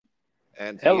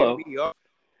And here Hello, we are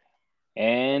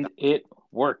and it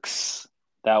works.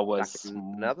 That back was, in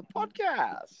another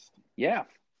podcast. yeah,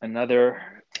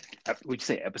 another, would you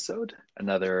say episode?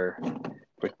 Another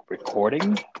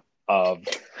recording of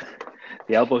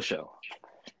the Elbow Show.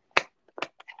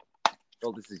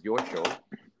 Well, this is your show,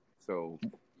 so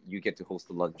you get to host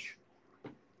the lunch.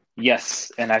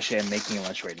 Yes, and actually, I'm making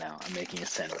lunch right now. I'm making a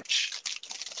sandwich.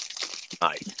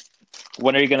 Nice.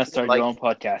 When are you going to start your Like own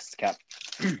podcast, Cap?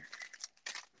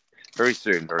 very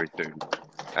soon, very soon.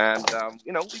 And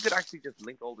we could actually just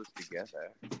link all this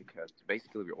together because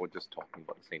basically we're all just talking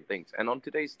about the same things. And on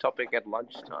today's topic at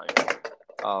lunchtime,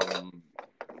 um,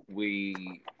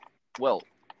 we, well,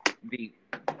 the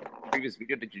previous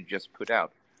video that you just put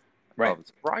out. Right.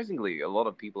 Surprisingly, a lot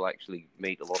of people actually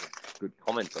made a lot of good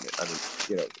comments on it. I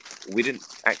mean, we didn't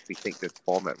actually think this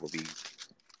format would be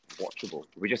watchable.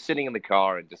 We're just sitting in the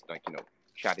car and just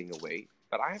chatting away.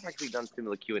 But I have actually done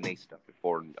similar Q&A stuff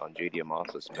before on JDM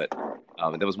Masters, but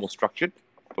that was more structured.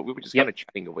 But we were just kind of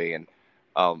chatting away, and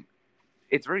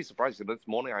it's very surprising. This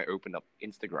morning I opened up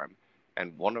Instagram,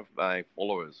 and one of my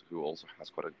followers, who also has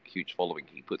quite a huge following,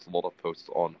 he puts a lot of posts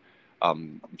on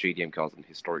JDM cars and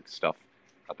historic stuff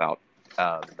about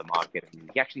the market,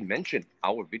 and he actually mentioned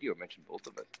our video, mentioned both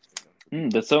of us.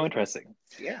 That's so interesting.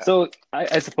 Yeah. So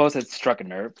I suppose it struck a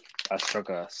nerve, struck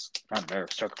a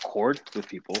chord with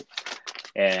people.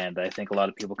 And I think a lot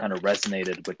of people kind of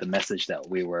resonated with the message that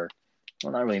we were,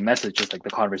 well, not really message, just like the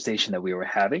conversation that we were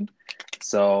having.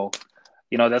 So,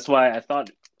 that's why I thought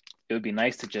it would be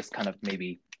nice to just kind of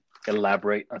maybe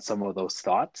elaborate on some of those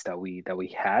thoughts that we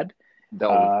had in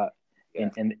that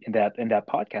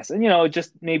podcast, and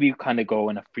just maybe kind of go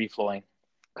in a free flowing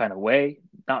kind of way,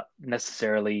 not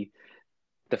necessarily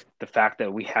the fact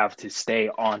that we have to stay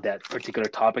on that particular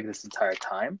topic this entire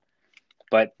time,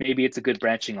 but maybe it's a good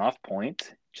branching off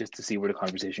point just to see where the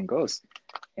conversation goes.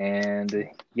 And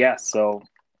so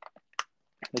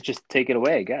let's just take it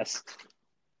away, I guess.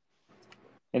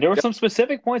 And there were some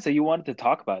specific points that you wanted to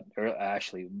talk about, or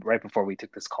actually, right before we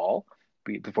took this call,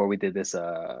 before we did this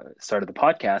start of the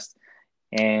podcast,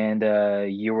 and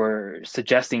you were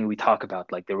suggesting we talk about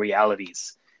like the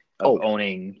realities of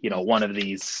owning, one of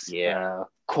these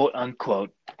quote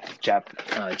unquote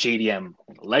JDM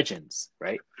legends,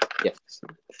 right? Yes. So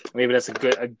maybe that's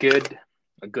a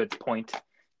good point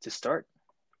to start.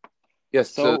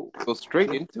 Yes. So go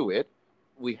straight into it.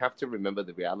 We have to remember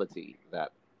the reality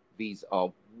that these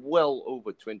are well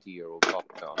over 20-year-old cars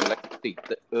now. I mean, like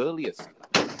the earliest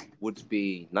would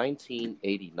be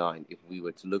 1989 if we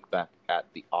were to look back at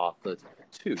the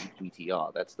R32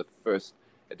 GTR. That's the first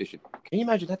edition. Can you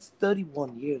imagine? That's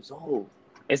 31 years old.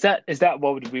 Is that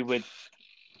what we would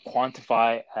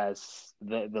quantify as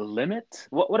the limit?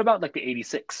 What about like the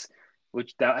 86,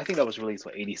 which I think that was released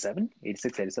 87,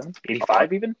 86, 87,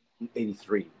 85 even?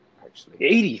 83 actually.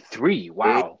 83,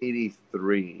 wow.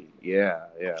 83, yeah.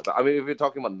 But I mean, if you're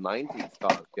talking about 90s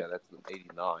cars, that's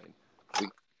 89. We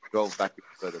go back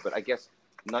further, but I guess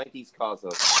 90s cars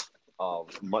are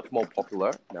much more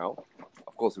popular now.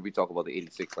 Of course, if we talk about the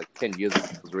 86, like 10 years ago,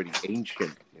 it was already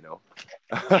ancient,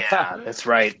 Yeah, that's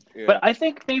right. Yeah. But I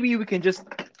think maybe we can just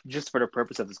for the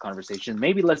purpose of this conversation,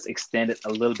 maybe let's extend it a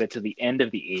little bit to the end of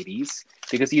the 80s,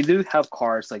 because you do have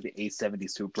cars like the 870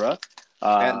 Supra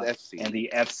and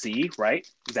the FC, right?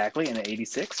 Exactly, and the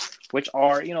 86, which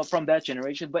are, from that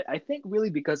generation. But I think really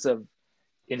because of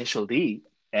Initial D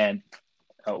and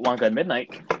One Gun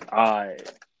Midnight,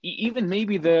 even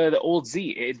maybe the old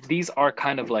Z, these are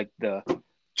kind of like the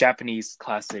Japanese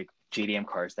classic JDM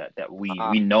cars that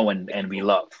we know and we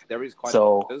love. There is quite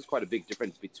a big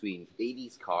difference between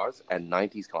 80s cars and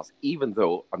 90s cars, even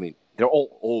though, I mean, they're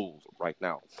all old right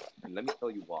now. And let me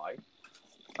tell you why.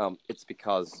 It's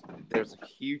because there's a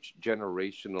huge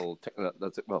generational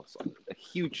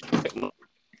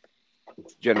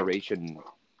generation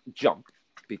jump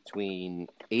between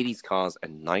 80s cars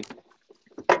and 90s.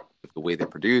 The way they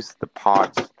produce, the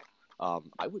parts.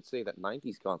 I would say that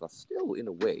 90s cars are still, in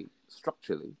a way,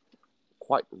 structurally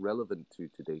quite relevant to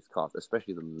today's cars,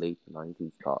 especially the late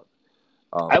 90s cars.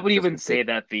 I would even say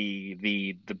that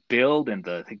the build and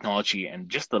the technology and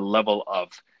just the level of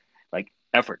like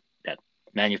effort that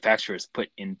manufacturers put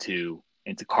into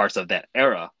cars of that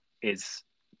era is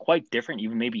quite different,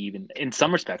 maybe even in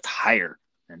some respects higher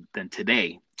than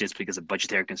today, just because of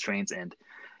budgetary constraints and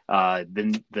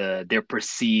then their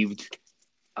perceived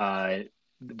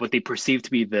what they perceive to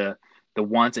be the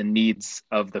wants and needs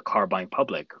of the car buying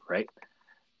public, right?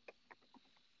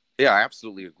 Yeah, I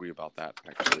absolutely agree about that,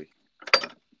 actually.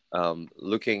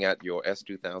 Looking at your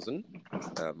S2000,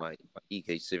 my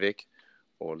EK Civic,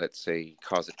 or let's say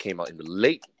cars that came out in the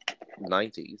late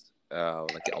 90s,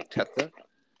 like the Altezza,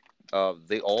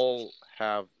 they all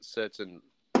have certain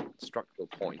structural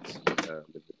points with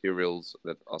materials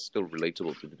that are still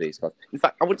relatable to today's cars. In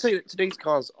fact, I would say that today's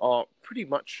cars are pretty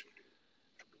much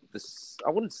this. I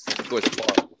wouldn't go as far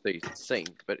as to say the same,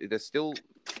 but they're still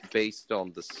based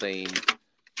on the same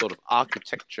sort of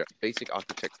architecture, basic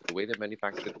architecture, the way they're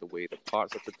manufactured, the way the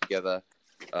parts are put together,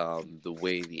 the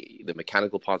way the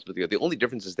mechanical parts are put together. The only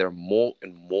difference is there are more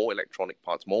and more electronic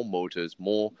parts, more motors,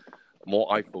 more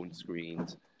iPhone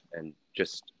screens, and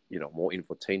just more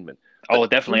infotainment. Oh,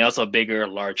 definitely. Also bigger,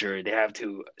 larger. They have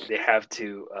to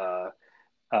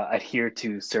adhere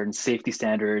to certain safety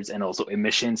standards and also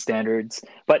emission standards.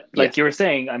 But like Yes, you were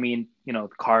saying, I mean,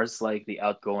 cars like the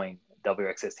outgoing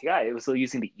WRX-STI, it was still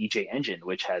using the EJ engine,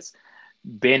 which has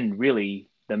been really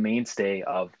the mainstay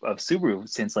of Subaru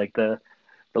since like the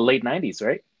late 90's,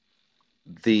 right?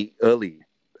 the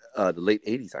late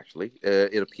 80s actually.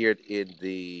 It appeared in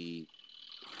the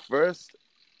first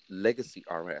Legacy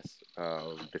RS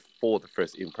before the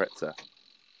first Impreza.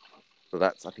 So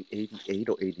that's, I think, 88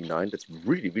 or 89. That's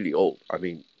really, really old. I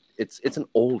mean, it's an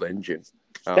old engine.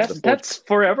 That's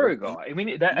forever ago. I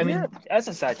Yeah. mean, as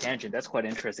a side tangent, that's quite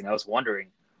interesting. I was wondering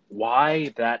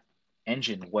why that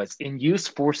engine was in use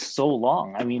for so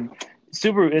long. I mean,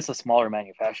 Subaru is a smaller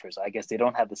manufacturer, so I guess they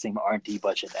don't have the same R&D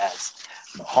budget as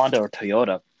Honda or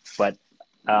Toyota. But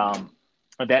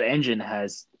that engine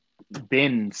has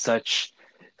been such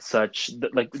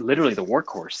like literally the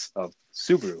workhorse of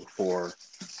Subaru for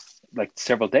like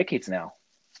several decades now.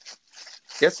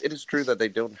 Yes, it is true that they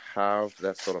don't have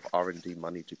that sort of R&D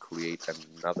money to create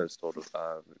another sort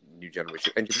of new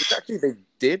generation engine, which actually they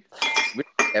did with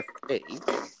the FA,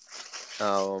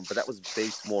 but that was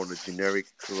based more on a generic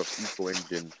sort of eco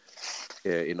engine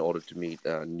in order to meet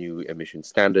new emission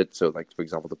standards. So, like, for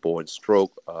example, the bore and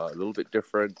stroke are a little bit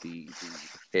different. The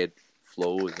head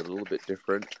flow is a little bit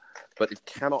different, but it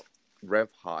cannot rev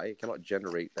high. It cannot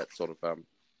generate that sort of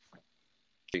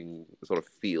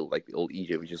feel like the old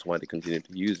EJ, which is why they continue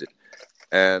to use it.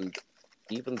 And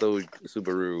even though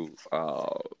Subaru,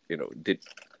 did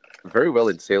very well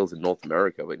in sales in North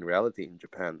America, but in reality in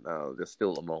Japan, they're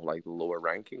still among like the lower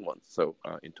ranking ones. So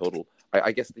in total,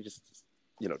 I guess they just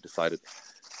decided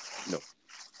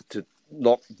to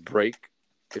not break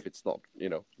if it's not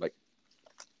like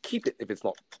keep it if it's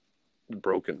not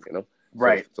broken.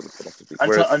 Right. Sort of philosophy.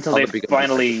 Until they big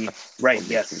finally right.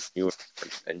 Yes. Newer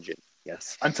engine.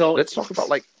 Yes. Until Let's talk about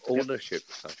like ownership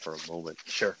for a moment.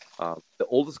 Sure. The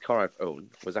oldest car I've owned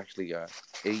was actually a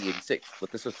A86,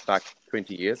 but this was back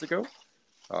 20 years ago.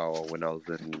 When I was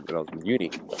in uni.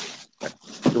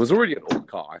 It was already an old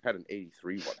car. I had an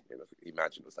 83 one.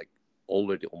 Imagine it was like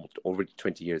already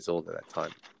 20 years old at that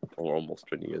time, or almost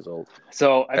 20 years old.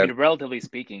 So I mean, relatively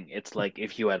speaking, it's like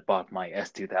if you had bought my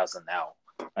S2000 now.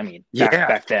 I mean,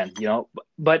 back then,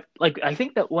 But like, I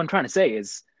think that what I'm trying to say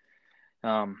is,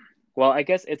 well, I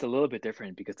guess it's a little bit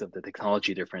different because of the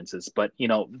technology differences. But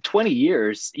 20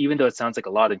 years, even though it sounds like a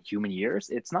lot in human years,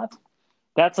 it's not.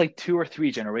 That's like 2 or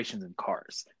 3 generations in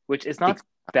cars, which is not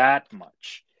that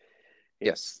much.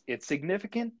 It's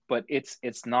significant, but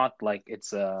it's not like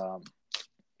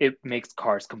it makes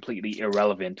cars completely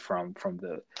irrelevant from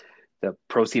the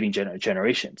preceding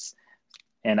generations.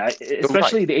 And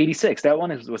especially the 86, that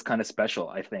one was kind of special,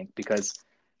 I think, because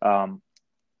not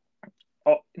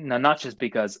just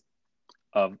because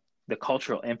of the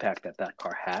cultural impact that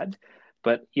car had,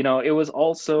 but it was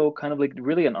also kind of like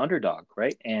really an underdog,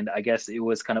 right? And I guess it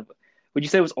was kind of, would you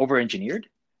say it was over-engineered,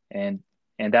 and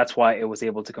that's why it was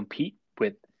able to compete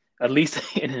with, at least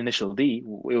in Initial D,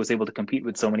 it was able to compete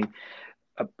with so many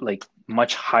like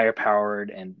much higher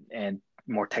powered and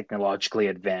more technologically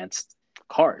advanced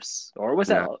cars. Or was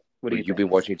that? What do you think? You've been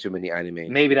watching too many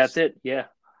anime. Maybe that's it. Yeah,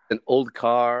 an old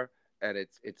car, and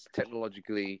it's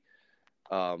technologically.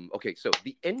 Okay, so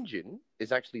the engine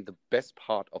is actually the best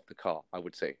part of the car, I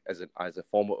would say, as a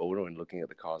former owner and looking at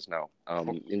the cars now.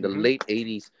 In the late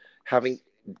 80s, having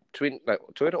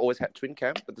Toyota always had twin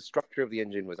cam, but the structure of the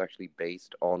engine was actually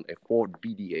based on a Ford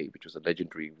BDA, which was a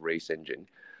legendary race engine.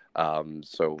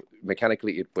 So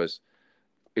mechanically, it was,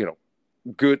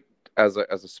 good as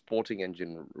a sporting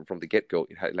engine from the get-go.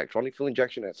 It had electronic fuel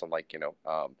injection, it had some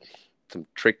some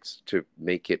tricks to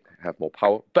make it have more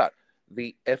power, but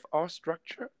the FR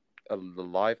structure, the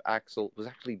live axle, was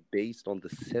actually based on the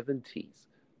 70s.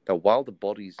 Now, while the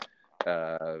body's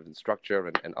structure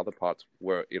and other parts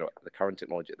were, the current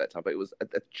technology at that time, but it was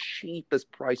at the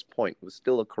cheapest price point. It was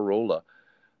still a Corolla.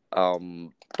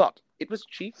 But it was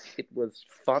cheap, it was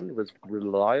fun, it was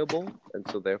reliable, and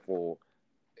so therefore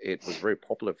it was very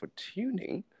popular for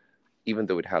tuning, even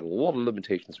though it had a lot of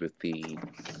limitations with the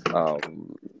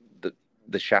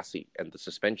the chassis and the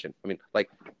suspension. I mean, like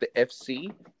the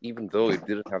FC, even though it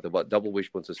didn't have the double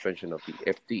wishbone suspension of the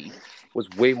FD, was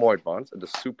way more advanced, and the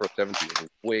Super 70 was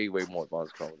way more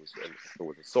advanced car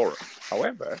with a Sora.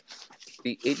 However,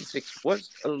 the 86 was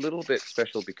a little bit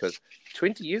special because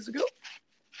 20 years ago,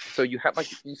 so you had like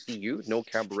the ECU, no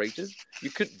carburetors.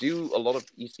 You could do a lot of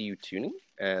ECU tuning,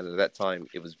 and at that time,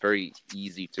 it was very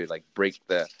easy to like break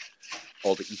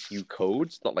all the ECU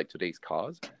codes, not like today's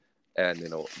cars, and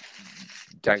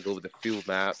dangle with the field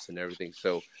maps and everything.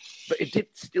 So, but it did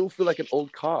still feel like an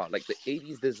old car, like the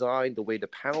 80s design, the way the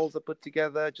panels are put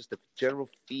together, just the general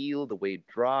feel, the way it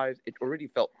drives. It already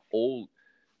felt old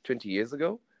 20 years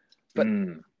ago. But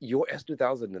your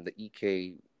S2000 and the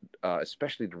EK,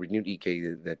 especially the renewed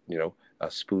EK that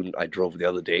Spoon I drove the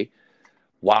other day,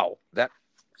 wow, that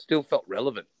still felt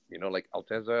relevant. Like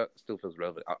Altezza still feels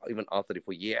relevant. Even R34,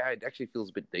 yeah, it actually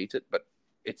feels a bit dated, but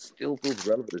it still feels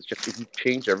relevant. It's just if you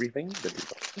change everything,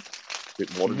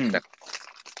 with modern stuff,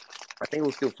 I think it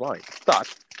will still fly. But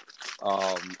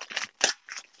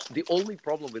the only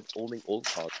problem with owning old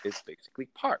cars is basically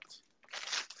parts.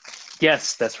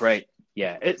 Yes, that's right.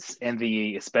 Yeah,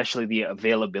 especially the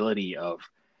availability of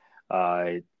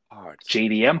Parts.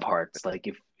 JDM parts. Like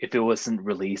if it wasn't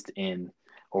released in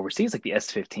overseas, like the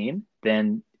S15,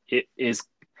 then it is.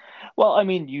 Well, I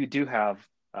mean, you do have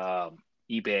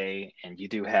eBay, and you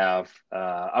do have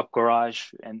Up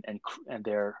Garage and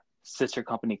their sister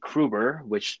company Kruber,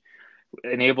 which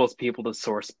enables people to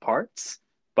source parts,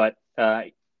 but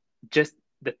just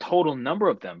the total number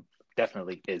of them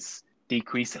definitely is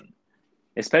decreasing,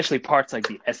 especially parts like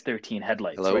the S13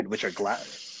 headlights, Hello? right, which are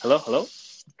glass. Hello,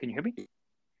 can you hear me?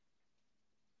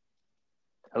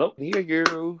 Hello? Can hear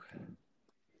you.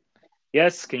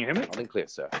 Yes, can you hear me? Loud and clear,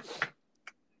 sir.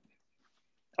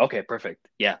 Okay, perfect.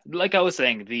 Yeah, like I was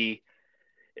saying,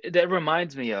 that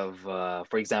reminds me of,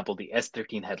 for example, the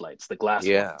S13 headlights, the glass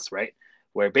ones, right?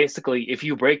 Where basically, if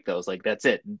you break those, like that's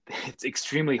it. It's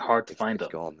extremely hard to find them.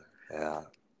 It's gone. Yeah.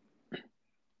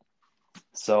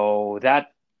 So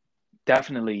that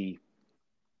definitely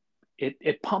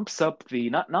it pumps up the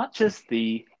not just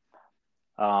the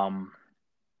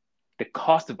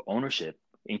cost of ownership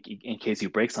in case you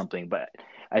break something, but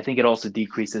I think it also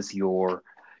decreases your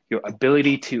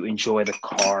ability to enjoy the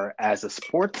car as a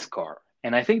sports car.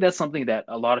 And I think that's something that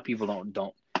a lot of people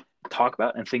don't talk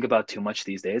about and think about too much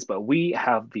these days. But we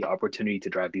have the opportunity to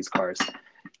drive these cars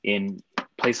in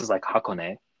places like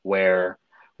Hakone, where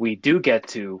we do get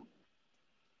to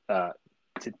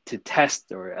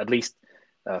test, or at least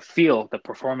feel the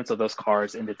performance of those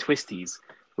cars in the twisties,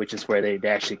 which is where they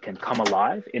actually can come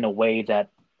alive in a way that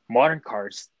modern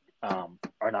cars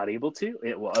are not able to.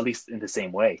 Well, at least in the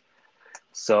same way.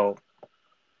 So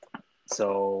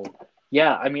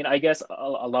yeah, I mean, I guess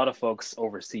a lot of folks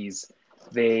overseas,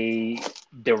 they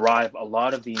derive a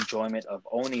lot of the enjoyment of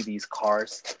owning these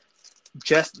cars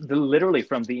just literally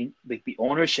from the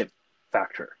ownership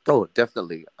factor. Oh,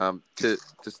 definitely. To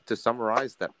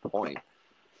summarize that point,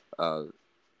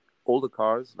 older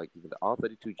cars like even the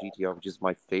R32 GTR, which is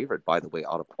my favorite, by the way,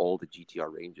 out of all the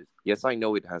GTR ranges. Yes, I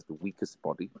know it has the weakest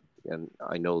body, and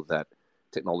I know that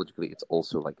technologically it's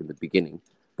also like in the beginning,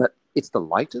 but it's the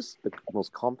lightest, the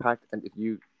most compact, and if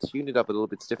you tune it up a little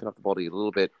bit, stiffen up the body a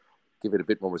little bit, give it a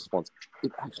bit more response,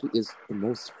 it actually is the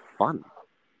most fun.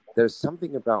 There's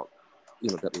something about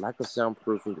that lack of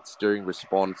soundproofing, that steering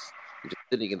response, and just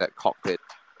sitting in that cockpit,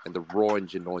 and the raw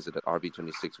engine noise of that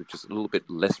RB26, which is a little bit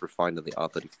less refined than the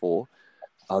R34.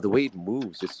 The way it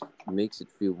moves just makes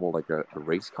it feel more like a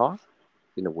race car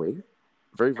in a way.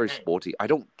 Very, very sporty. I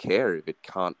don't care if it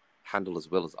can't handle as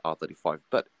well as R35,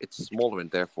 but it's smaller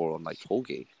and therefore on like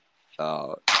tollgate,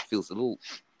 feels a little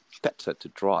better to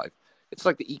drive. It's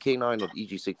like the EK9 or the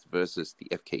EG6 versus the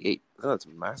FK8. That's a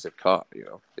massive car,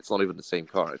 It's not even the same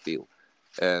car, I feel.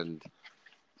 And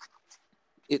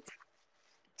it's...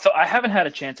 So I haven't had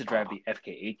a chance to drive the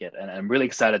FK8 yet, and I'm really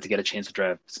excited to get a chance to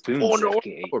drive Spoon's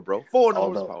FK8. Horsepower, bro. 400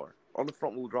 horsepower on the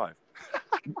front wheel drive.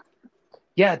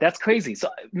 Yeah, that's crazy. So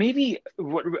maybe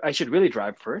what I should really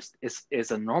drive first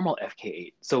is a normal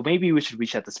FK8. So maybe we should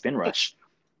reach out to Spin Rush,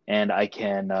 and I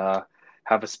can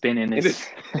have a spin in his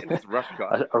rush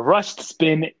car. a rushed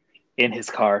spin in his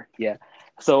car. Yeah.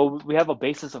 So we have a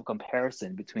basis of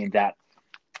comparison between that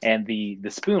and the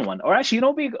Spoon one. Or actually,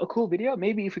 it'd be a cool video.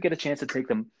 Maybe if we get a chance to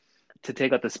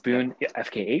take out the Spoon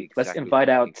FK8, let's invite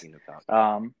out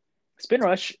Spin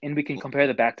Rush, and we can compare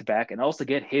the back to back, and also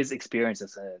get his experience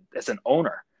as an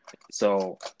owner.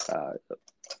 So,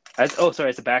 as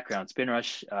a background, Spin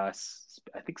Rush, I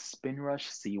think Spin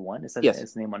Rush C1 is that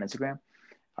his name on Instagram.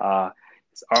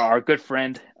 Our good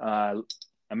friend,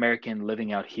 American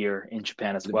living out here in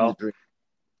Japan as well.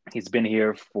 He's been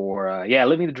here for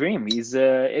living the dream. He's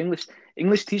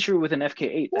English teacher with an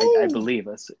FK8, I Woo! believe.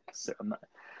 So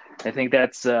I think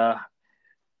that's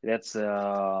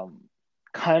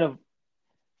kind of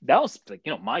that was like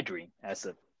my dream as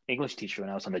an English teacher when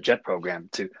I was on the JET program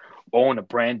to own a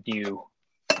brand new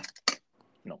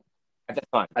At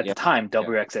that time, at yeah, the time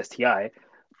WXSTI.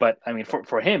 But I mean,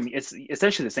 for him, it's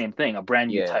essentially the same thing, a brand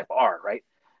new yeah. Type R, right?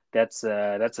 That's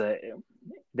a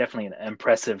definitely an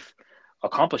impressive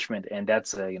accomplishment, and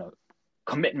that's a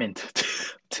commitment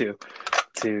to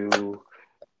to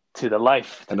to the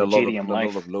life, to And the a lot of JDM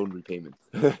life. loan repayments.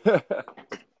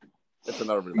 That's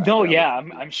another No, yeah,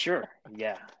 reality. I'm sure.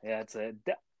 Yeah,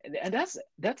 and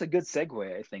that's a good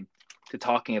segue, I think, to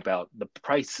talking about the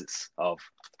prices of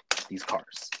these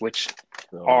cars, which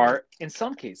So are in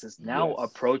some cases now yes.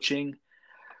 approaching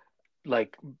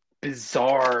like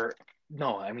bizarre.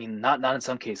 No, I mean not in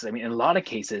some cases. I mean in a lot of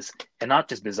cases, and not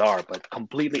just bizarre, but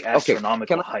completely Okay.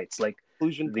 Can astronomical I heights. Like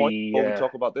conclusion point the before we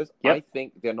talk about this? I yep.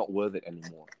 think they're not worth it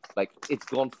anymore. Like it's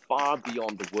gone far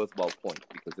beyond the worthwhile point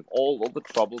because of all the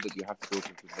trouble that you have to go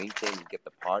through to maintain and get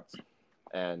the parts,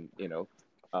 and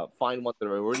find ones that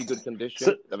are already good So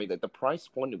condition. I mean, the price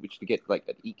point at which to get like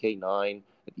at EK9,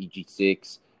 at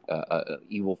EG6,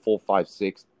 Evo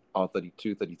 456,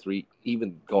 R32, 33,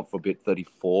 even God forbid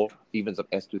 34, even some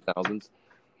S2000s.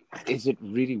 Is it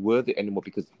really worth it anymore?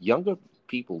 Because younger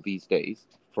people these days,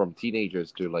 from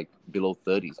teenagers to like below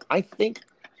 30s, I think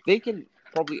they can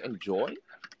probably enjoy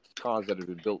cars that have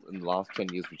been built in the last 10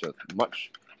 years, which are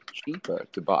much cheaper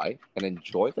to buy and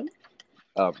enjoy them,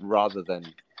 rather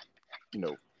than,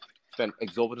 spend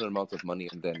exorbitant amounts of money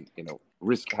and then,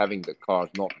 risk having the cars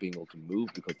not being able to move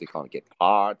because they can't get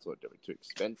parts or they're too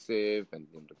expensive and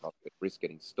the car risk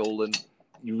getting stolen.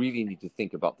 You really need to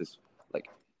think about this. Like,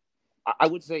 I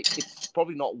would say it's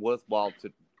probably not worthwhile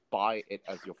to buy it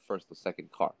as your first or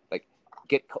second car. Like,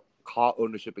 get car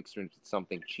ownership experience with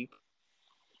something cheap,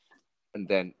 and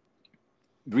then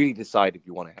really decide if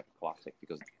you want to have a classic,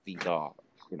 because these are,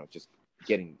 just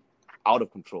getting out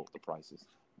of control. The prices.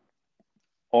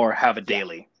 or have a Yeah,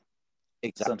 daily,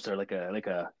 exactly. some sort of like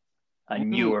a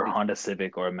newer Mm, Honda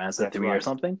Civic or a Mazda that's 3 or right.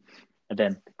 something, and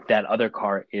then that other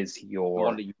car is The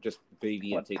one your that you just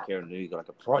baby and what? take care of, and you got like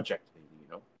a project, maybe.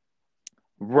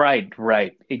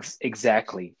 Right,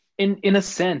 exactly. In a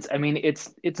sense, I mean,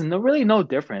 it's no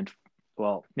different.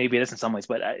 Well, maybe it is in some ways,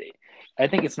 but I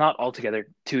think it's not altogether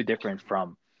too different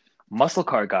from muscle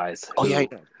car guys Oh yeah, who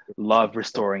yeah. love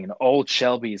restoring old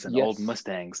Shelbys and old Yes.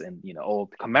 Mustangs and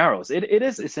old Camaros. It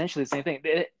is essentially the same thing.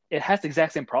 It has the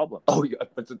exact same problems. Oh yeah,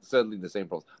 but it's certainly the same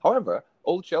problems. However,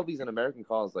 old Shelby's and American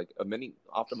cars, like many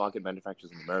aftermarket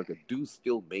manufacturers in America, do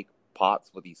still make parts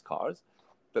for these cars.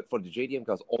 But for the JDM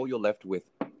cars, all you're left with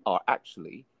are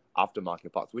actually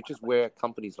aftermarket parts, which is where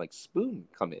companies like Spoon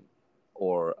come in,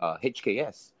 or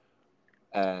HKS.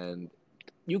 And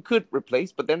you could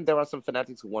replace, but then there are some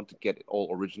fanatics who want to get it all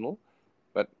original.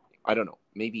 But I don't know.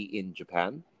 Maybe in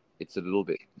Japan, it's a little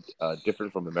bit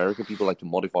different from America. People like to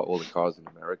modify all the cars in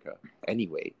America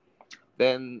anyway.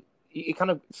 Then it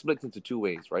kind of splits into two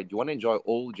ways, right? Do you want to enjoy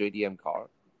old JDM car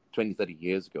 20, 30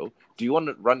 years ago? Do you want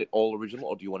to run it all original,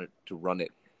 or do you want it to run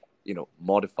it,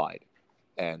 modified,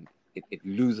 and it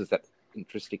loses that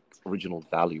intrinsic original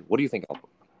value? What do you think, Albo?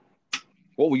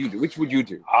 What will you do? Which would you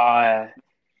do? Uh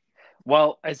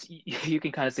well, as you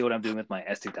can kind of see what I'm doing with my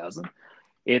S2000.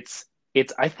 It's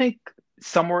it's I think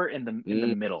somewhere in the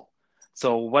Mm, middle.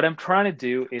 So what I'm trying to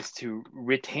do is to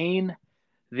retain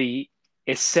the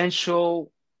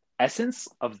essential essence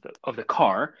of the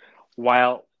car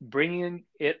while bringing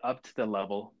it up to the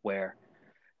level where,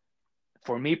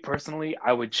 for me personally,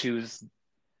 I would choose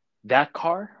that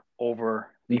car over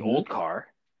the mm-hmm. old car,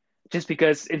 just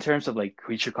because in terms of like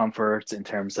creature comforts, in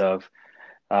terms of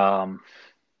um,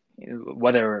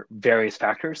 whether various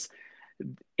factors,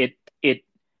 it it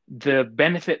the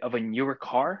benefit of a newer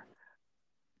car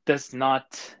does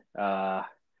not uh,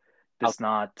 does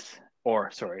not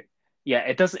or sorry yeah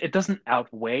it doesn't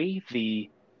outweigh the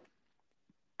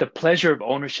pleasure of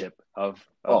ownership of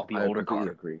Oh, the I older completely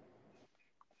car. agree.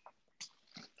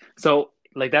 So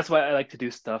like that's why I like to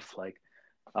do stuff like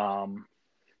um,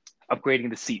 upgrading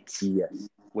the seats, Yes.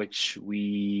 which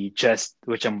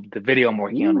I'm the video I'm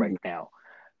working on right Ooh. now.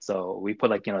 So we put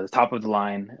like the top of the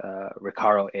line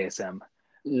Recaro ASM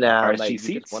Nah, RSG mate,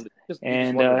 you just seats, wanted you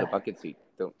just and wanted the bucket seat.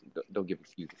 Don't give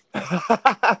excuses.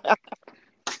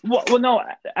 well no,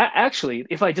 actually,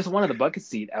 if I just wanted the bucket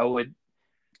seat, I would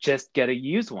just get a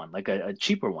used one, like a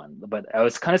cheaper one. But I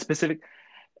was kind of specific.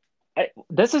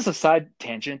 This is a side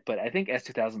tangent, but I think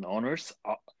S2000 owners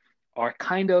are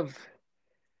kind of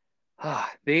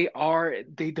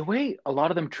The way a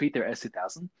lot of them treat their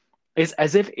S2000 is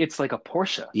as if it's like a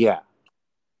Porsche. Yeah.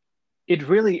 It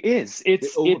really is. They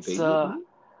It's overbaby it, you mean?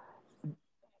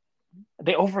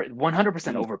 they over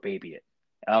 100% Mm. over baby it.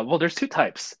 Well, there's two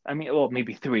types. I mean, well,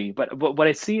 maybe three, but what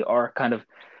I see are kind of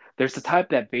there's the type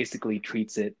that basically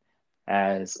treats it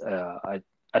as a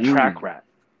track Mm. rat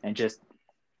and just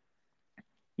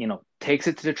takes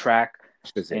it to the track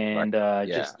Is it right? and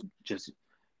Yeah. just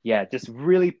yeah, just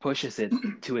really pushes it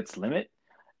to its limit.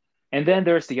 And then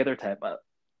there's the other type.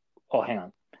 Oh, hang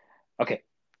on. Okay,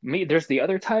 there's the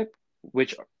other type,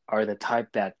 which are the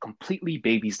type that completely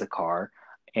babies the car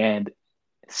and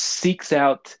seeks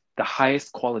out the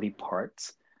highest quality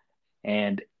parts,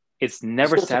 and it's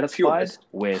never Sort of satisfied purist.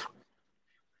 with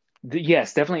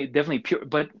yes, definitely pure.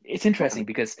 But it's interesting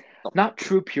because not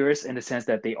true purists in the sense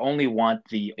that they only want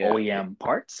the Yeah. OEM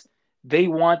parts. They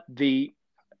want the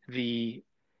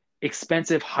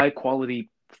expensive, high quality,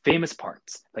 famous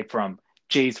parts, like from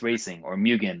Jay's Racing or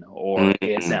Mugen or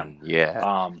ASM. Yeah.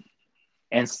 Um,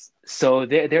 and so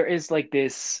there is like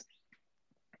this.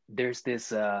 There's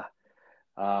this. Uh,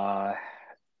 I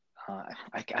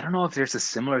don't know if there's a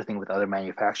similar thing with other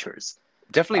manufacturers.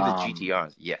 Definitely the Um,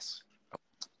 GTRs. Yes.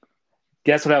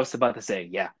 that's what I was about to say.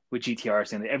 Yeah, with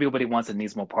GTRs, and everybody wants the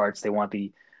Nismo parts. They want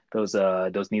those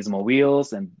Nismo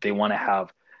wheels, and they want to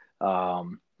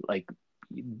like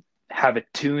have it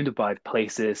tuned by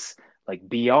places like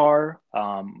BR.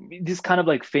 This kind of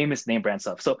like famous name brand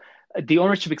stuff. So the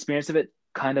ownership experience of it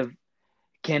kind of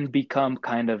can become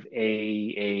kind of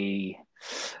a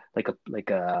like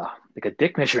a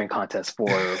dick measuring contest for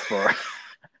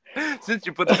Since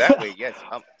you put it that way, yes.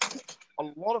 A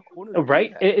lot of owners do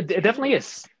right. that. It It's definitely true.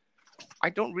 is. I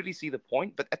don't really see the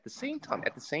point, but at the same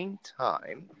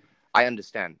time, I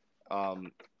understand.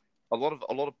 Um, a lot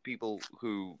of people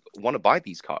who want to buy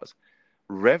these cars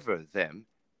rever them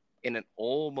in an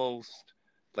almost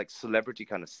like celebrity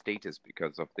kind of status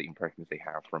because of the impressions they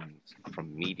have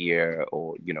from media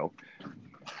or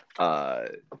uh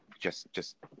just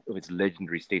its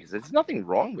legendary status. There's nothing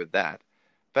wrong with that,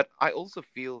 but I also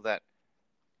feel that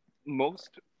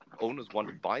most owners want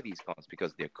to buy these cars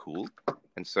because they're cool,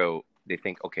 and so they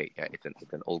think, okay, yeah, it's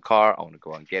an old car, I want to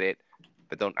go and get it,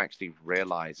 but don't actually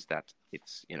realize that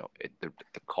it's the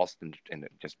cost and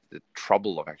just the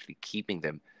trouble of actually keeping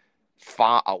them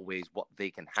far outweighs what they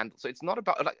can handle. So it's not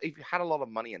about like if you had a lot of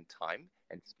money and time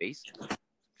and space,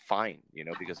 fine,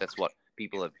 because that's what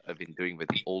people have been doing with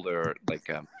the older like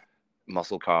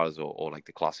muscle cars or like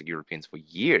the classic Europeans for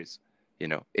years.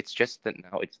 It's just that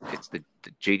now it's the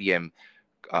JDM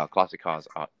classic cars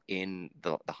are in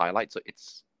the highlight. So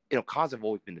it's cars have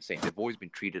always been the same. They've always been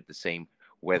treated the same,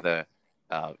 whether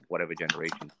whatever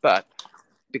generation. But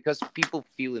because people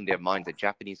feel in their mind that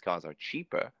Japanese cars are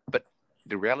cheaper, but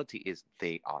the reality is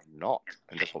they are not,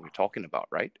 and that's what we're talking about,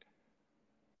 right?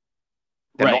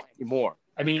 They're Right. not anymore.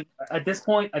 I mean, at this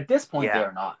point, Yeah.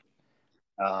 they're not.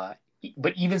 Uh,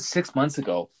 but even 6 months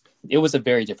ago, it was a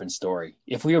very different story.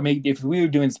 If we were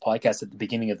doing this podcast at the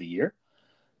beginning of the year,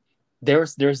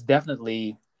 there's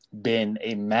definitely been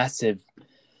a massive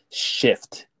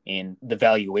shift in the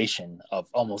valuation of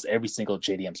almost every single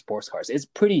JDM sports cars. It's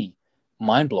pretty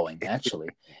mind blowing, actually.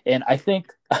 And I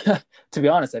think, to be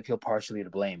honest, I feel partially to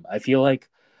blame. I feel like,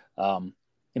 um,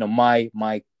 my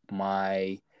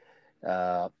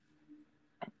uh,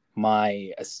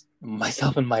 my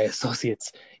myself and my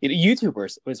associates,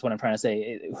 YouTubers is what I'm trying to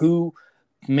say, who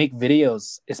make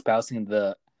videos espousing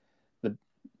the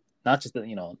not just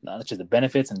the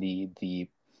benefits and the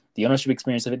ownership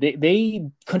experience of it. They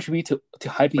contribute to Are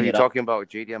hyping you it up. talking about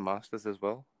JDM Masters as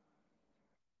well?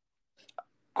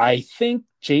 I think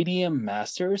JDM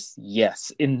Masters,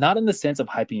 yes, not in the sense of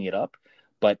hyping it up,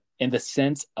 but in the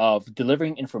sense of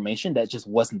delivering information that just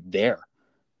wasn't there.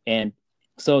 And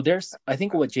so I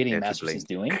think what JDM They're to Masters is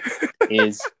blame. doing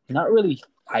is not really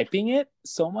hyping it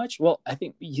so much. Well, I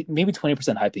think maybe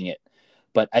 20% hyping it,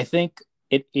 but I think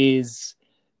it is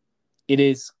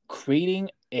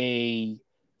creating a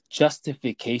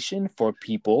justification for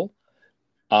people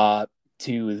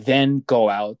to then go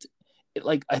out.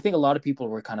 Like, I think a lot of people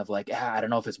were kind of like, I don't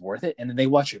know if it's worth it, and then they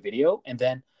watch your video and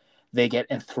then they get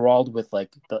enthralled with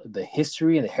like the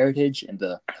history and the heritage and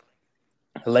the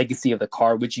legacy of the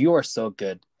car, which you are so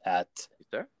good at Is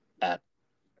there? at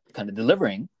kind of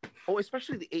delivering. Oh,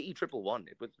 especially the AE triple one.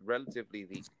 It was relatively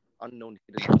the unknown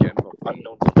hidden gem of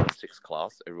unknown 1.6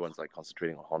 class. Everyone's like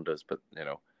concentrating on Hondas, but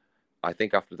I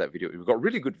think after that video, we got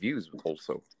really good views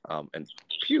also. And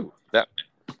phew,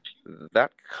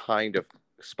 that kind of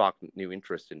sparked new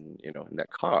interest in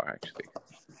that car actually.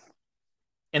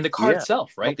 And the car Yeah,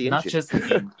 itself, not right? the Not engine. just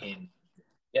in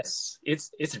Yes,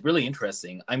 it's really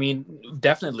interesting. I mean,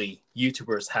 definitely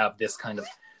YouTubers have this kind of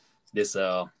this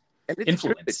And it's privilege,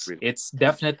 influence. really. It's Yeah,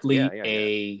 definitely yeah, yeah.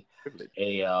 Privilege.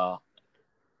 a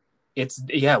it's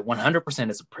yeah, 100%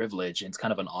 is a privilege. It's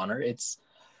kind of an honor. It's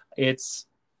it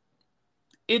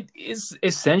is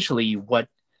essentially what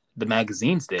the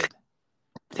magazines did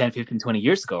 10, 15, 20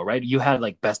 years ago, right? You had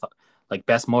like best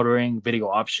motoring, video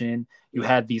option. You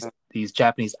had these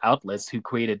Japanese outlets who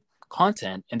created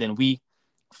content, and then we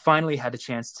finally had the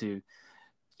chance to,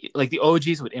 like, the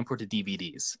OGs would import the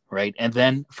DVDs, right? And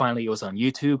then finally it was on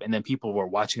YouTube, and then people were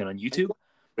watching it on YouTube.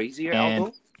 Crazier,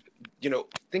 And Albo.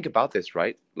 Think about this,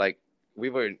 right? Like we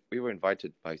were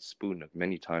invited by Spoon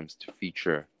many times to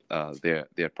feature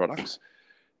their products.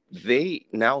 They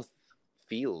now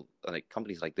feel like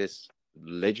companies like this,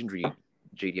 legendary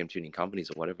JDM tuning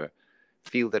companies or whatever,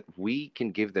 feel that we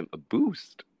can give them a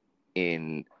boost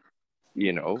in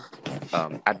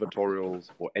advertorials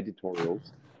or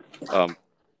editorials,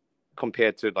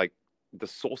 compared to like the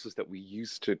sources that we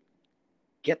used to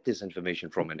get this information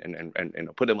from,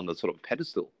 and put them on the sort of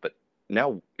pedestal. But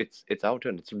now it's our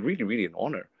turn. It's really, really an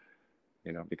honor,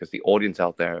 because the audience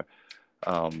out there,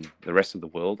 the rest of the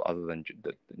world, other than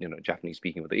the Japanese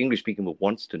speaking, but the English speaking world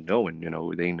wants to know, and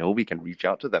they know we can reach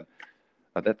out to them.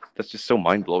 That's just so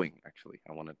mind blowing. Actually,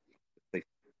 I want to say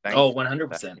thanks.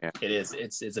 100%, Yeah. it is.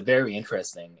 It's a very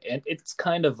interesting, and it's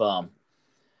kind of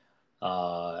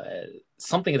uh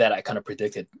something that I kind of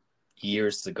predicted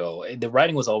years ago. The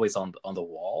writing was always on the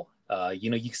wall.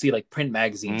 You see like print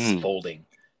magazines folding,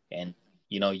 and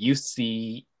you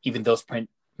see even those print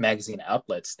magazine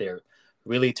outlets, they're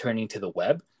really turning to the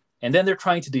web, and then they're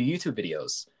trying to do YouTube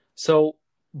videos. So,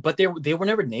 but they were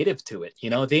never native to it.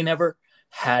 They never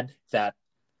had that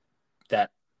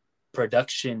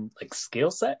production like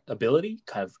skill set, ability,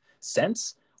 kind of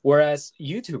sense. Whereas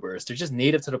YouTubers, they're just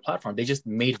native to the platform. They just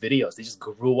made videos. They just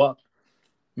grew up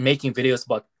making videos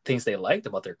about things they liked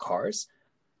about their cars,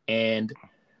 and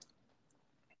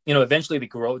eventually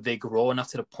they grow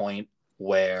enough to the point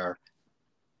where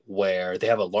they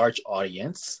have a large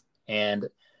audience, and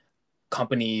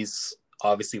companies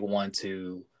obviously want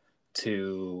to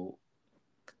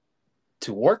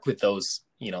work with those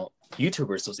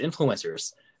YouTubers, those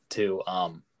influencers, to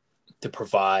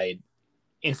provide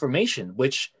information,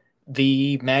 which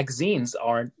the magazines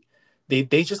aren't.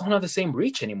 They just don't have the same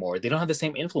reach anymore. They don't have the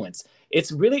same influence.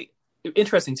 It's really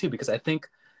interesting too, because I think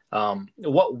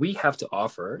what we have to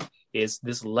offer is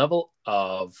this level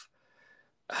of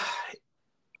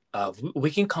we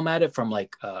can come at it from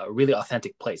like a really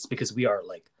authentic place, because we are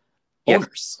like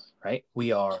owners, right?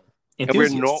 We are And we're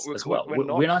not enthusiasts as well.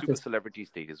 we're not super just celebrity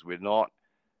status. We're not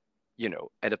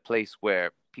at a place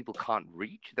where people can't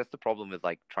reach. That's the problem with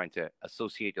like trying to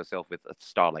associate yourself with a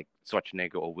star like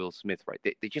Schwarzenegger or Will Smith, right?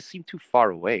 They just seem too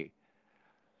far away.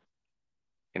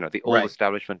 The old right.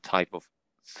 establishment type of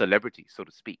celebrity, so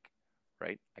to speak,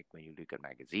 right? Like when you look at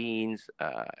magazines,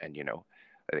 and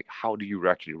like how do you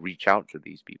actually reach out to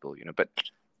these people? But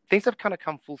things have kind of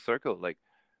come full circle. Like,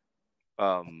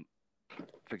 for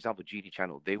example, GD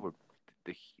Channel, they were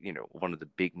one of the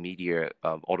big media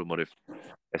automotive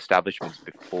establishments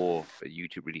before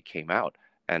YouTube really came out,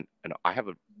 and I have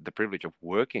the privilege of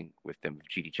working with them with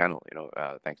GD Channel.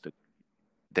 Thanks to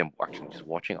them actually just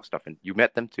watching our stuff, and you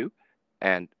met them too,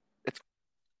 and it's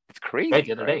crazy, Right,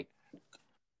 the other day.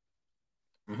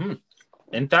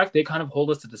 In fact, they kind of hold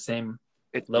us to the same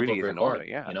It level really of is an regard. honor,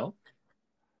 yeah.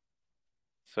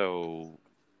 So,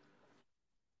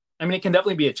 I mean, it can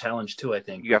definitely be a challenge too, I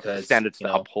think, you have because standards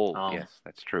to uphold. Yes,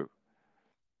 that's true.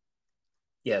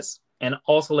 Yes, and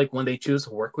also like when they choose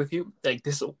to work with you, like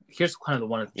here's kind of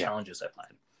one of the challenges I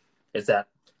find is that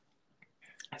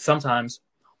sometimes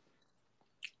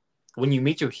when you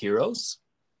meet your heroes,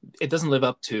 it doesn't live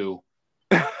up to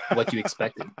what you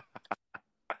expected.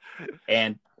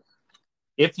 And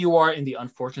if you are in the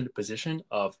unfortunate position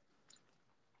of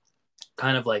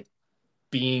kind of like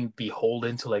being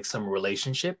beholden to like some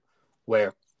relationship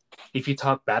where if you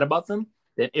talk bad about them,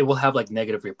 then it will have like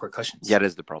negative repercussions. That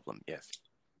is the problem. Yes.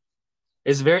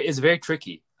 It's very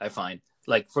tricky, I find.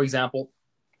 Like, for example,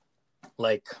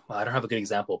 like, well, I don't have a good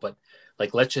example, but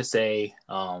like, let's just say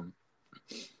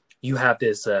you have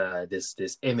this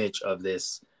image of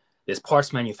this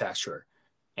parts manufacturer,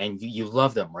 and you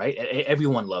love them, right?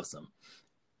 Everyone loves them,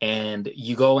 and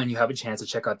you go and you have a chance to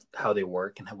check out how they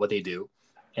work and what they do,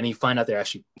 and you find out they're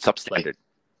actually substandard,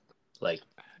 like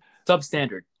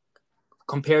substandard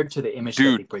compared to the image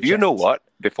that they project. You know what?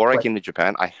 Before I came to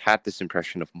Japan, I had this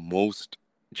impression of most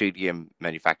JDM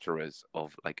manufacturers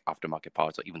of like aftermarket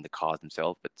parts or even the cars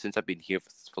themselves. But since I've been here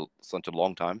for such a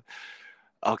long time,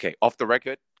 okay, off the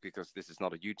record, because this is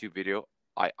not a YouTube video,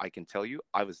 I can tell you,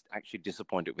 I was actually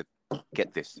disappointed with,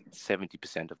 get this,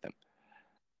 70% of them.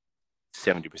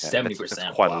 70%. 70%.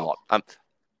 That's quite wow. a lot.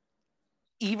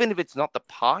 Even if it's not the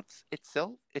parts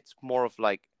itself, it's more of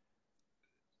like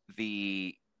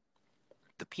the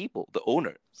people, the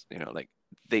owners, like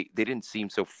they didn't seem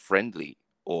so friendly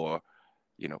or,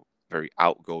 very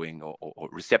outgoing or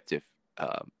receptive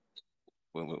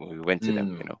when we went to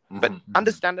them, But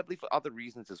understandably for other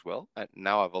reasons as well. And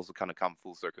now I've also kind of come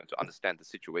full circle to understand the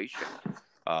situation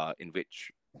in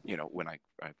which, when I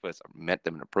first met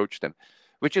them and approached them,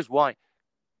 which is why,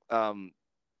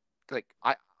 like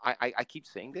I keep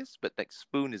saying this, but like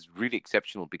Spoon is really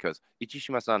exceptional because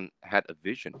Ichishima-san had a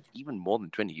vision even more than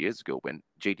 20 years ago when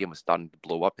JDM was starting to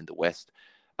blow up in the West,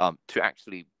 to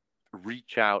actually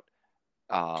reach out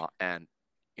and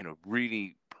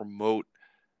really promote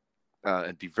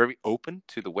and be very open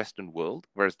to the Western world,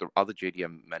 whereas the other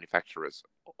JDM manufacturers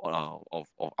of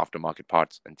aftermarket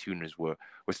parts and tuners were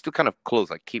still kind of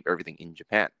closed, like keep everything in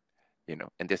Japan,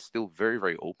 and they're still very,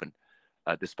 very open,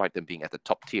 despite them being at the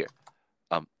top tier.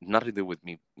 Nothing to do with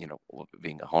me,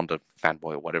 being a Honda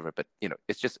fanboy or whatever, but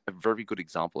it's just a very good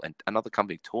example. And another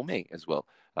company, Tomei, as well.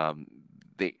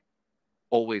 They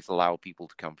always allow people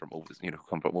to come from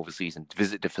overseas and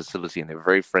visit the facility, and they're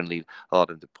very friendly. Allow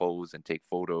them to pose and take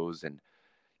photos, and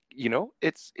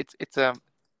it's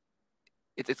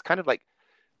kind of like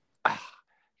I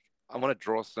want to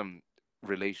draw some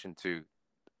relation to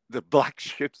the black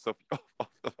ships of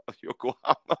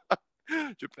Yokohama.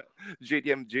 Japan.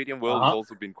 JDM world has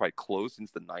also been quite close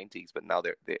since the 90s, but now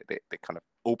they're kind of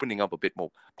opening up a bit more,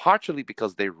 partially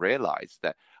because they realize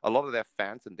that a lot of their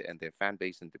fans and their fan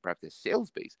base and perhaps their sales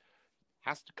base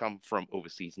has to come from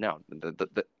overseas now.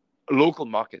 The local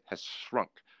market has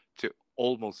shrunk to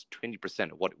almost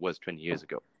 20% of what it was 20 years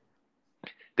ago.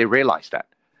 They realize that.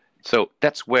 So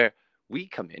that's where we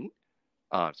come in,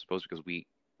 I suppose, because we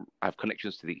have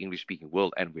connections to the English-speaking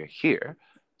world and we're here.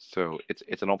 So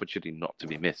it's an opportunity not to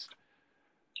be missed.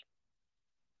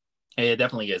 It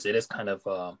definitely is. It is kind of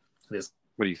this.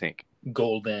 What do you think?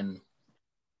 Golden.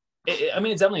 I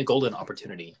mean, it's definitely a golden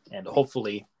opportunity, and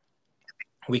hopefully,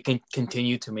 we can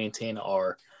continue to maintain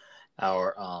our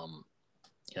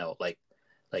like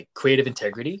creative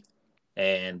integrity,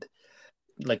 and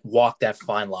like walk that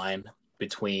fine line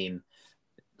between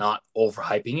not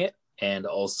overhyping it and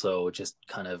also just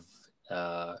kind of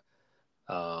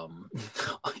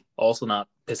also not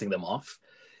pissing them off,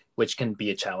 which can be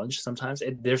a challenge sometimes.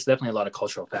 There's definitely a lot of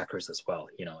cultural factors as well.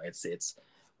 It's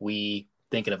we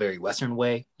think in a very Western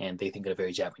way and they think in a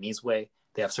very Japanese way.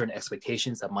 They have certain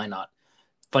expectations that might not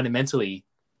fundamentally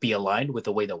be aligned with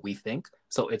the way that we think.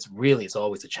 So it's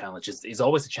always a challenge. It's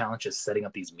always a challenge just setting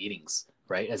up these meetings,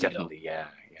 right? As definitely, you know. Yeah.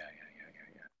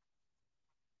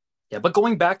 Yeah, but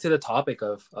going back to the topic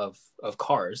of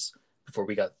cars, before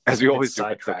we got as we always do,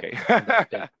 sidetracked,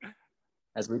 okay.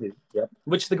 As we do, yeah.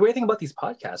 Which is the great thing about these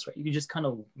podcasts, right? You can just kind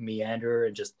of meander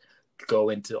and just go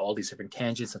into all these different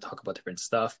tangents and talk about different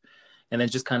stuff, and then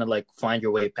just kind of like find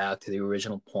your way back to the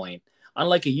original point.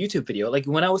 Unlike a YouTube video, like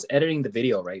when I was editing the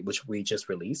video, right, which we just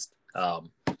released,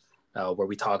 where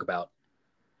we talk about,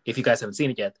 if you guys haven't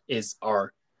seen it yet, is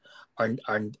our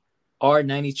 90's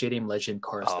JDM Legend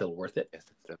car still worth it? Yes,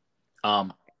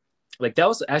 like that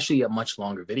was actually a much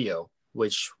longer video,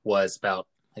 which was about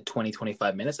like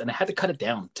 20-25 minutes, and I had to cut it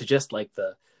down to just like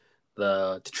to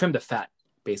trim the fat,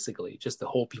 basically, just to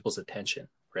hold people's attention,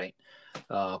 right?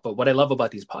 But what I love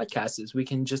about these podcasts is we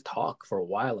can just talk for a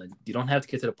while, and you don't have to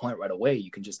get to the point right away.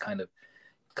 You can just kind of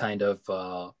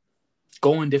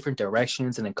go in different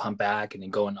directions, and then come back, and then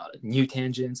go in new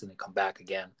tangents, and then come back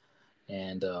again,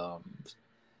 and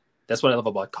that's what I love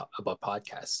about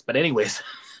podcasts. But anyways.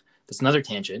 It's another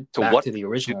tangent. So back what to the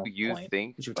original do you point,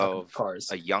 think of cars?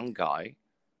 A young guy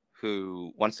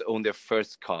who wants to own their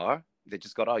first car? They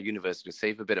just got out of university to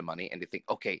save a bit of money, and they think,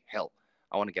 okay, hell,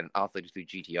 I want to get an R32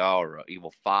 GTR or an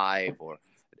Evo 5 or an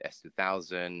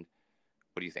S2000.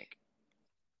 What do you think?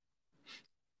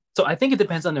 So I think it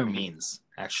depends on their means.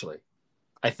 Actually,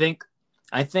 I think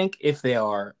if they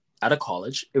are out of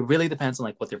college, it really depends on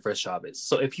like what their first job is.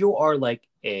 So if you are like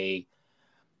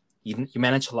you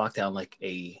manage to lock down like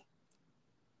a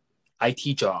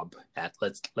IT job at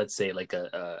let's say like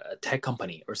a tech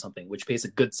company or something, which pays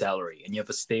a good salary, and you have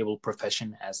a stable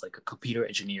profession as like a computer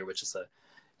engineer, which is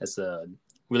a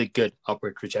really good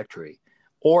upward trajectory.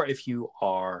 Or if you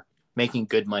are making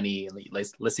good money,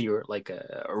 let's say you're like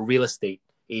a real estate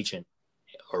agent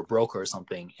or broker or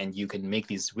something, and you can make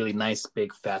these really nice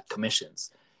big fat commissions,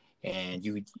 and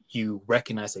you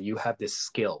recognize that you have this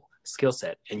skill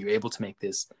set, and you're able to make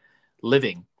this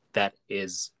living that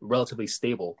is relatively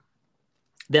stable,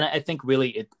 then I think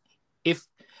really if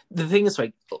the thing is,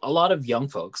 like, a lot of young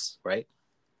folks, right,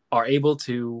 are able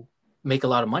to make a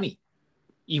lot of money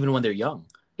even when they're young.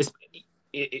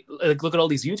 Like, look at all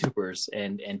these YouTubers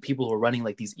and people who are running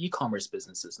like these e-commerce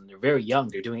businesses, and they're very young.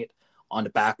 They're doing it on the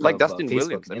back Like of Dustin Facebook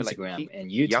Williams. and I mean, like Instagram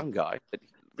and YouTube. young guy, but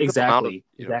look at the amount of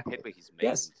Exactly. headway he's made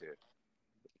Yes. into.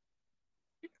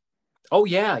 Oh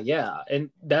yeah, and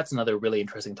that's another really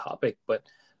interesting topic. But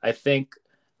I think,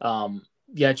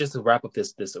 yeah, just to wrap up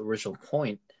this original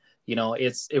point,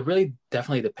 it really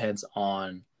definitely depends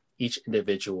on each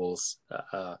individual's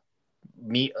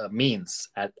means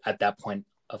at that point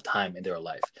of time in their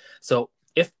life. So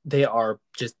if they are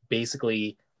just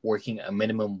basically working a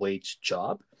minimum wage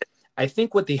job, I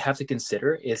think what they have to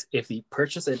consider is if the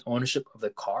purchase and ownership of the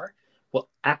car will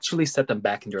actually set them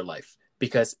back in their life,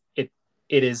 because it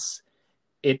is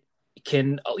it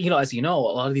can, as you know,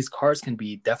 a lot of these cars can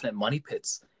be definite money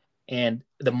pits, and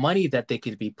the money that they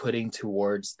could be putting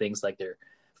towards things like their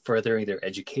furthering their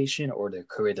education or their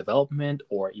career development,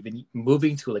 or even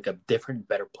moving to like a different,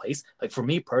 better place. Like for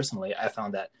me personally, I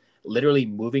found that literally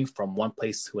moving from one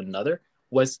place to another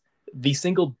was the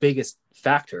single biggest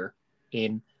factor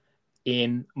in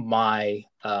my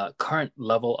current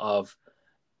level of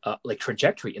like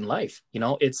trajectory in life.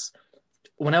 It's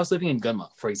when I was living in Gunma,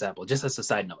 for example, just as a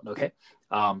side note, okay,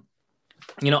 I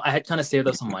had kind of saved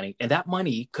up some money, and that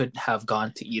money could have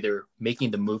gone to either making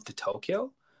the move to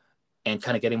Tokyo and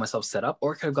kind of getting myself set up,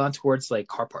 or it could have gone towards like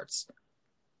car parts,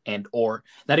 and or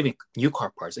not even new car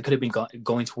parts. It could have been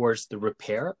going towards the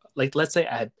repair. Like, let's say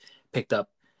I had picked up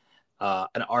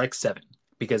an RX-7,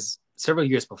 because several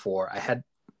years before I had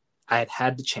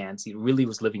the chance. He really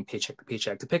was living paycheck to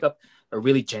paycheck to pick up a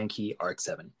really janky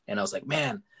RX-7, and I was like,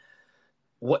 man,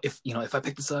 what if I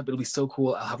pick this up, it'll be so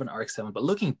cool. I'll have an RX-7. But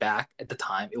looking back at the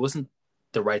time, it wasn't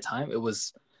the right time. It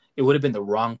would have been the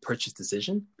wrong purchase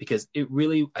decision, because it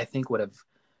really, I think, would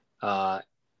have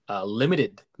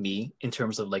limited me in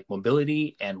terms of like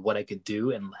mobility and what I could do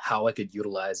and how I could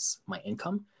utilize my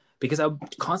income, because I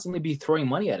would constantly be throwing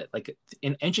money at it, like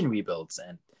in engine rebuilds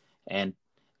and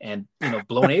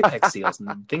blown apex seals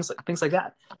and things like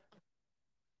that.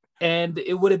 And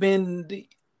it would have been,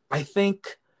 I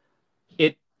think,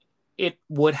 it it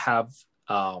would have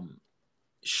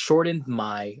shortened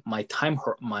my time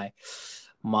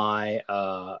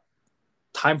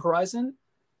horizon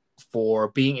for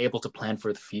being able to plan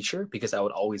for the future, because I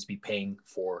would always be paying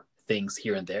for things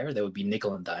here and there that would be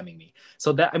nickel and diming me.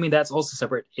 So that, I mean, that's also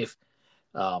separate. If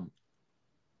um,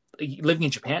 living in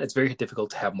Japan, it's very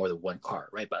difficult to have more than one car,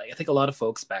 right? But I think a lot of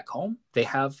folks back home, they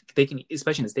can,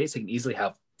 especially in the States, they can easily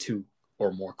have two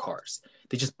or more cars.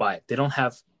 They just buy it. They don't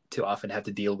have to often have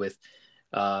to deal with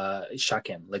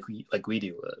shaken like we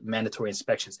do, mandatory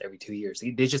inspections every 2 years.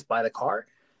 They just buy the car,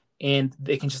 and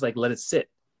they can just like let it sit.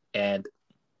 And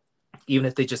even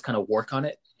if they just kind of work on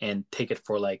it and take it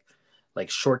for like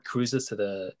short cruises to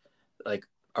the like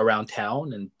around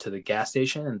town and to the gas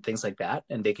station and things like that,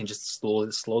 and they can just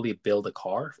slowly build a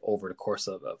car over the course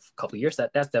of a couple of years,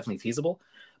 that's definitely feasible.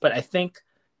 But I think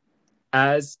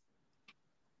as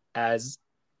a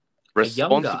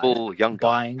young guy Responsible young guy.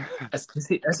 buying,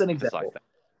 as an example,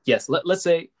 yes, let's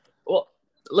say, well,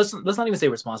 let's not even say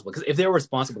responsible, because if they were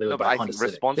responsible, they would buy a Honda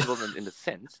Civic. Responsible in the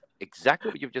sense,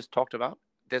 exactly what you've just talked about.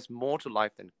 There's more to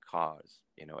life than cars,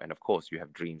 and of course you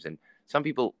have dreams. And some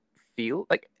people feel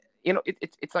like,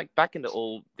 it's like back in the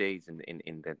old days in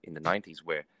the 90s,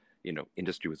 where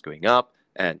industry was going up,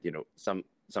 and some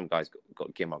guys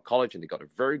came out of college and they got a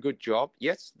very good job.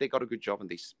 Yes, they got a good job, and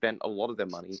they spent a lot of their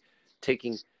money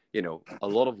taking a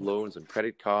lot of loans and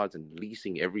credit cards and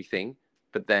leasing everything.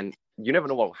 But then you never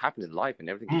know what will happen in life, and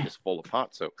everything can just fall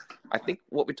apart. So I think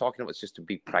what we're talking about is just to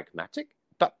be pragmatic,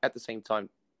 but at the same time,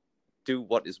 do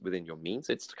what is within your means.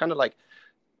 It's kind of like,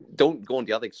 don't go on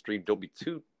the other extreme. Don't be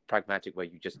too pragmatic where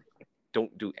you just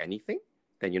don't do anything.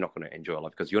 Then you're not going to enjoy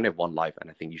life, because you only have one life, and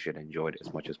I think you should enjoy it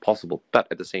as much as possible. But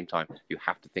at the same time, you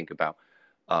have to think about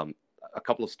a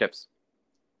couple of steps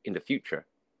in the future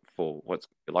for what's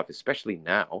your life, especially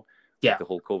now, with the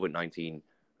whole COVID-19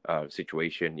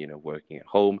 situation, working at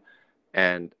home.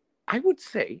 And I would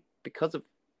say, because of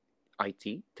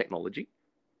IT technology,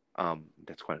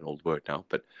 that's quite an old word now,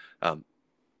 but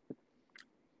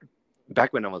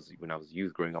back when I was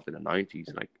youth, growing up in the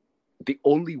 90s, like, the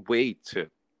only way to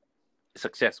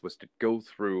success was to go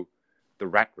through the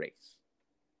rat race,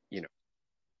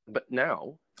 But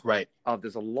now, right,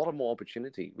 there's a lot of more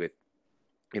opportunity with,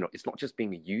 it's not just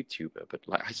being a YouTuber, but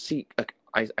like I see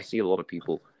a lot of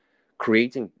people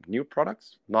creating new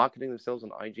products, marketing themselves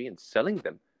on IG and selling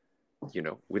them,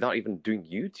 without even doing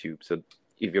YouTube. So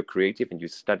if you're creative and you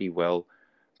study well,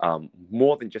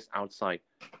 more than just outside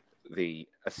the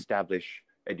established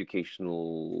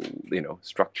educational,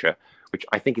 structure, which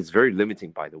I think is very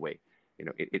limiting, by the way.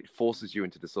 It forces you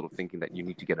into the sort of thinking that you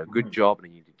need to get a good job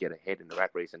and you need to get ahead in the rat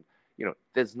race. And,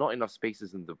 there's not enough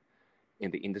spaces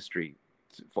in the industry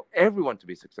for everyone to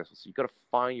be successful. So you've got to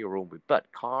find your own way.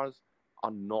 But cars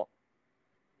are not,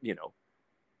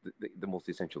 the most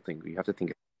essential thing. You have to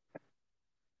think.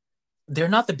 They're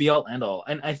not the be all end all.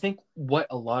 And I think what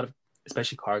a lot of,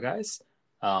 especially car guys,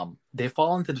 they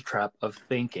fall into the trap of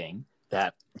thinking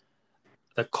that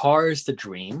the car is the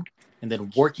dream, and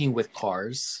then working with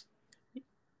cars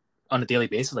on a daily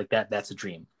basis like that's a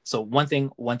dream. So one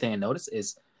thing I noticed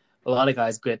is a lot of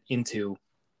guys get into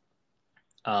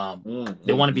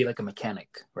they want to be like a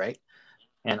mechanic, right?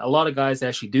 And a lot of guys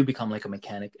actually do become like a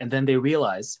mechanic, and then they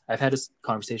realize, I've had this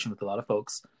conversation with a lot of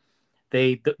folks,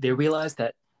 they realize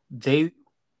that they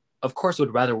of course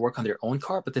would rather work on their own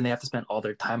car, but then they have to spend all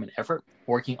their time and effort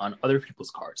working on other people's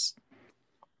cars.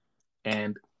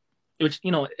 And which,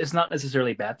 it's not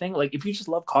necessarily a bad thing. Like if you just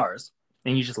love cars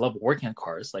and you just love working on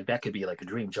cars, like that could be like a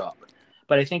dream job.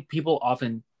 But I think people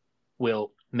often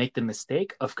will make the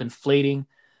mistake of conflating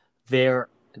the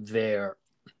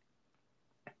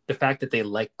fact that they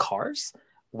like cars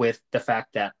with the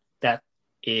fact that that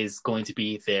is going to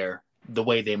be the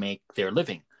way they make their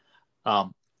living.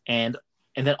 And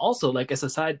then also, like as a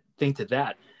side thing to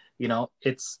that,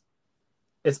 it's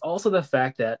also the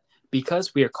fact that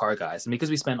because we are car guys and because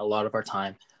we spend a lot of our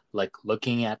time like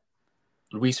looking at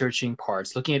researching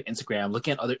parts, looking at Instagram,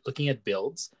 looking at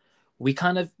builds, we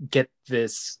kind of get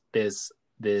this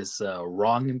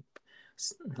wrong,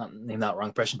 not wrong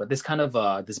impression, but this kind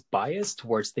of this bias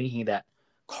towards thinking that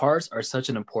cars are such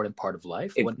an important part of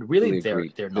life when really they're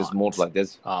not. There's more like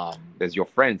there's your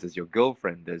friends, there's your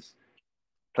girlfriend, there's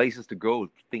places to go,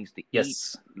 things to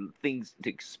eat, things to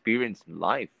experience in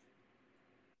life.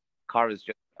 Car is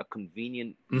just a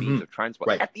convenient means of transport.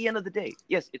 Right. At the end of the day,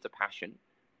 yes, it's a passion,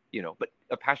 but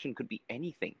a passion could be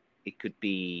anything. It could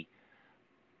be,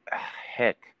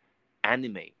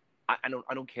 anime. I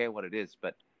don't care what it is,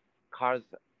 but cars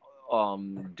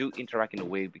do interact in a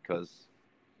way because,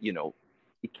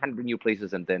 it can bring you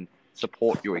places and then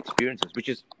support your experiences, which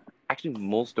is actually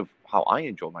most of how I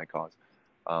enjoy my cars.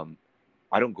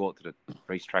 I don't go out to the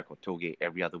racetrack or tollgate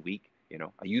every other week.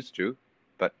 I used to,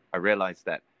 but I realized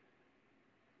that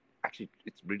actually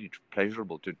it's really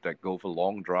pleasurable to go for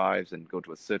long drives and go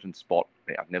to a certain spot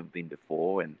that I've never been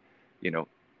before. And,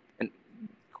 and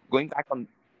going back on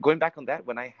that,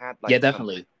 when I had like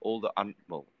definitely older,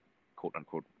 quote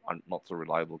unquote, not so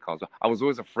reliable cars, I was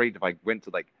always afraid if I went to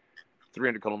like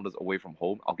 300 kilometers away from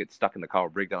home, I'll get stuck in the car or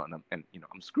break down and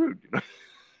I'm screwed.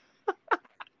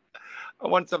 I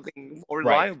want something more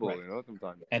reliable, right.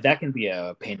 Sometimes. And that can be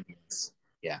a pain in the ass.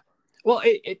 Yeah. Well,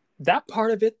 that part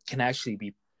of it can actually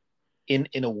be in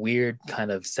a weird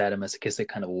kind of sadomasochistic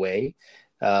kind of way.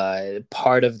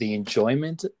 Part of the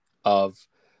enjoyment of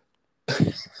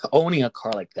owning a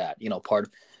car like that,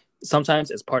 sometimes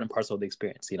it's part and parcel of the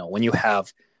experience. When you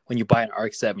buy an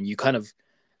RX-7, you kind of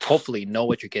hopefully know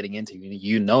what you're getting into.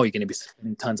 You're going to be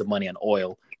spending tons of money on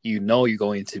oil. You're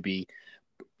going to be,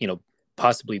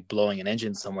 possibly blowing an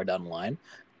engine somewhere down the line.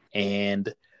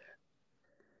 And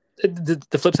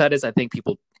the flip side is I think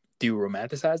people do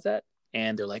romanticize that,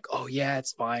 and they're like, oh yeah,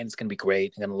 it's fine, it's gonna be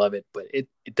great, I'm gonna love it. But it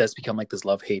does become like this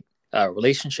love-hate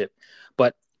relationship.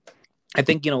 But I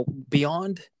think,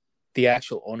 beyond the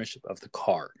actual ownership of the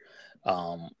car,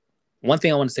 one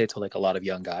thing I want to say to like a lot of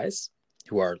young guys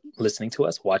who are listening to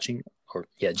us, watching, or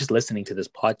just listening to this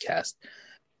podcast,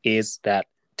 is that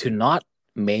to not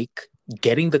make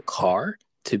getting the car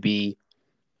to be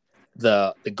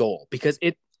the goal, because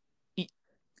it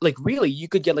like really you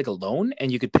could get like a loan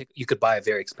and you could buy a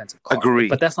very expensive car. Agree.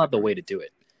 But that's not the way to do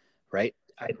it, right?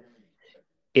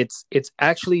 It's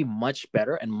actually much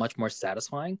better and much more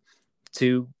satisfying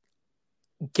to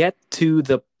get to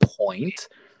the point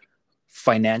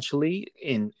financially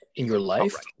in your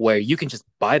life where you can just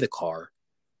buy the car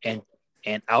and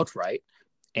outright,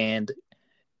 and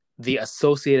the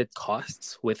associated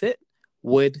costs with it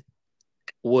would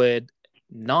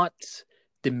not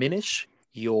diminish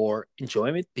your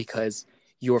enjoyment because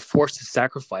you're forced to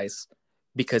sacrifice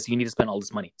because you need to spend all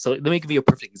this money. So let me give you a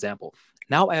perfect example.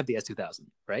 Now I have the S2000,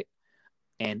 right?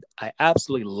 And I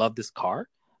absolutely love this car.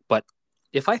 But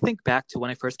if I think back to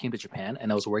when I first came to Japan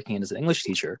and I was working as an English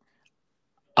teacher,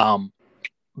 beyond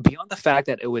the fact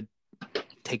that it would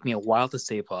take me a while to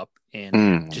save up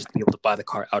and just be able to buy the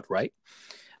car outright,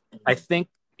 I think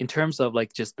in terms of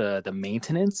like just the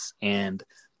maintenance and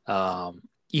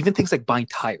even things like buying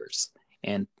tires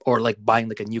and or like buying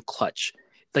like a new clutch.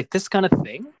 Like this kind of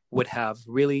thing would have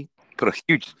really Put a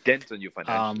huge dent on you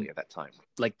financially at that time.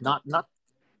 like not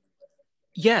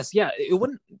yes, yeah, it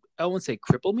wouldn't, I wouldn't say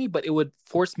cripple me, but it would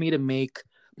force me to make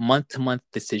month to month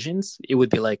decisions. It would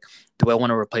be like, do I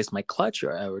want to replace my clutch,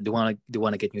 or do I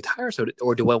want to get new tires,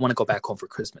 or do I want to go back home for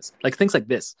Christmas? Like things like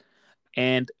this.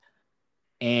 And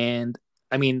and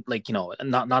I mean, like,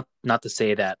 not to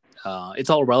say that it's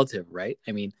all relative, right?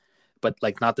 I mean, but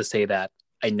like not to say that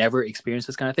I never experienced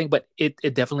this kind of thing, but it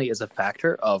definitely is a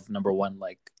factor of, number one,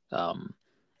 like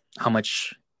how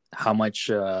much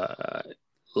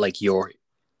like you're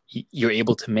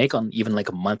able to make on even like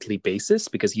a monthly basis,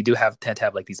 because you do tend to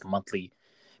have like these monthly,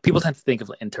 people tend to think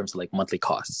of in terms of like monthly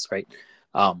costs, right?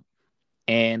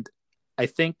 And I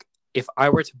think if I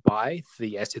were to buy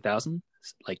the S2000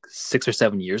 like 6 or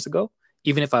 7 years ago,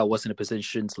 even if I was in a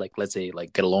position to, like, let's say,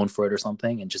 like get a loan for it or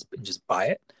something and just buy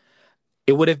it,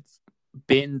 it would have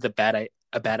been a bad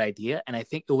idea, and I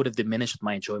think it would have diminished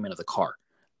my enjoyment of the car,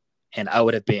 and I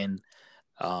would have been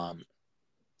I'm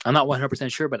not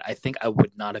 100% sure, but I think I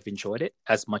would not have enjoyed it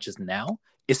as much as now,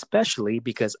 especially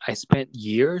because I spent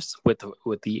years with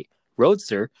the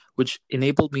Roadster, which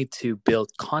enabled me to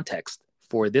build context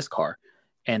for this car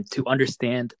and to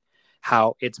understand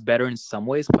how it's better in some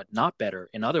ways, but not better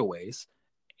in other ways.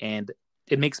 And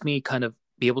it makes me kind of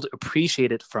be able to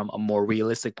appreciate it from a more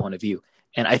realistic point of view.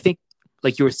 And I think,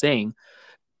 like you were saying,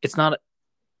 it's not,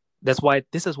 this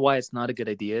is why it's not a good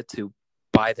idea to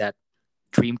buy that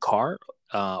dream car,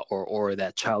 or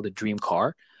that childhood dream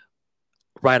car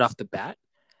right off the bat.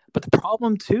 But the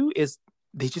problem too is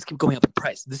they just keep going up in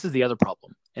price. This is the other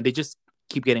problem, and they just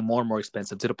keep getting more and more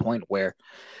expensive to the point where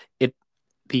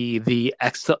the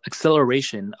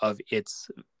acceleration of its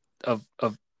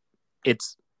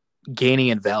gaining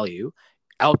in value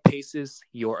outpaces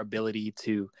your ability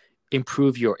to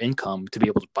improve your income to be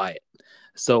able to buy it.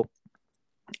 So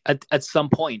at some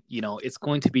point, it's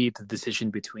going to be the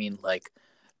decision between like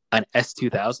an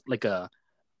S2000, like an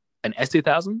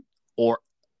S2000, or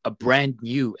a brand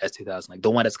new S2000, like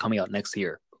the one that's coming out next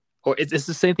year. Or it's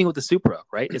the same thing with the Supra,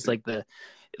 right? It's like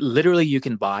literally you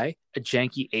can buy a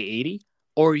janky A80,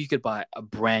 or you could buy a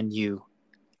brand new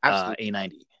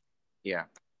A90. Yeah.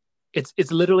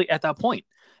 It's literally at that point.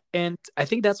 And I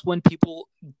think that's when people,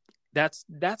 that's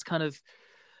kind of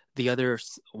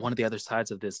one of the other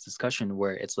sides of this discussion,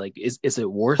 where it's like, is it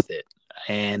worth it?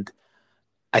 And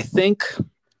I think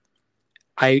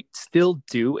I still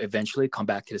do eventually come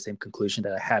back to the same conclusion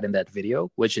that I had in that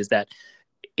video, which is that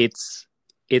it's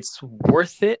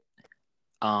worth it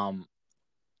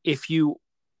if you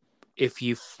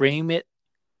frame it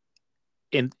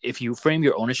in, if you frame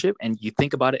your ownership and you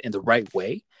think about it in the right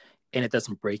way, and it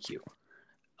doesn't break you.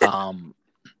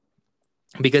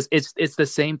 Because it's the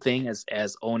same thing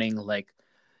as owning, like,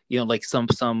 like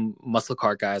some muscle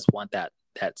car guys want that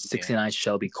 69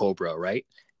 Shelby Cobra, right?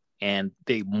 And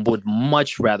they would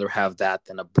much rather have that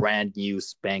than a brand new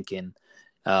spanking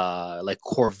like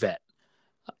Corvette.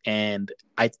 And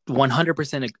I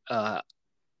 100%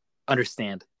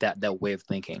 understand that way of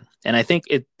thinking, and I think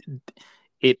it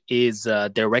is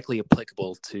directly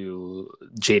applicable to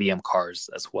JDM cars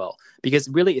as well, because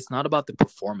really it's not about the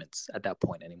performance at that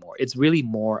point anymore. It's really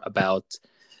more about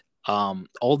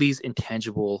all these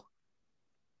intangible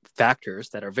factors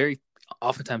that are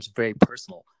oftentimes very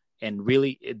personal, and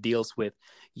really it deals with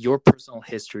your personal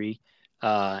history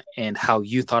and how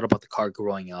you thought about the car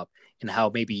growing up, and how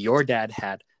maybe your dad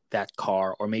had that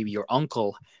car, or maybe your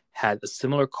uncle had a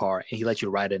similar car and he let you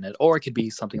ride in it. Or it could be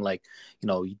something like,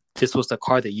 this was the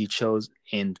car that you chose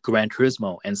in Gran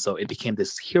Turismo, and so it became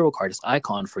this hero car, this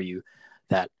icon for you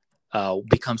that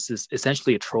becomes this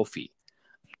essentially a trophy.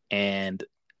 And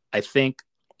I think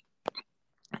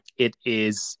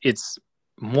it's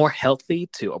more healthy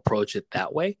to approach it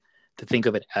that way, to think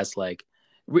of it as like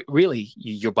really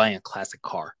you're buying a classic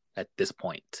car at this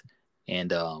point.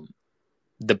 And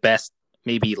the best,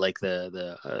 maybe like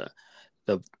the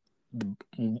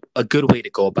a good way to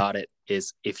go about it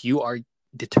is, if you are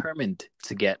determined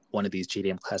to get one of these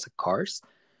JDM classic cars,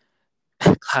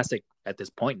 classic at this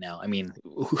point now, I mean,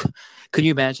 could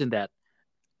you imagine that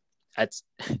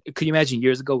could you imagine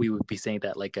years ago we would be saying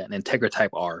that like an Integra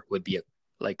Type R would be a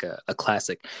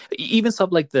classic? Even stuff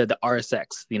like the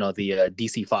RSX, the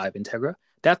DC5 Integra,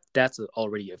 that's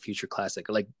already a future classic.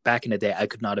 Like back in the day, I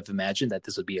could not have imagined that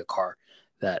this would be a car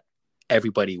that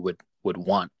everybody would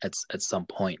want at some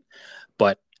point.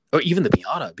 But, or even the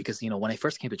Miata, because when I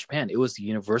first came to Japan, it was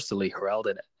universally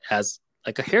heralded as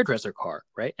like a hairdresser car,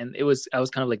 right? And I was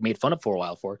kind of like made fun of for a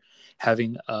while for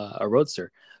having a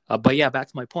Roadster. But yeah, back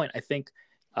to my point, I think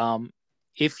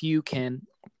if you can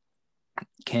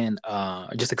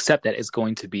just accept that it's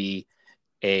going to be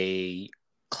a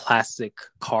classic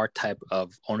car type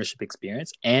of ownership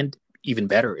experience, and even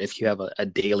better if you have a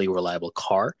daily reliable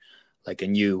car like a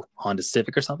new Honda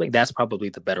Civic or something. That's probably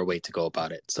the better way to go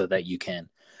about it, so that you can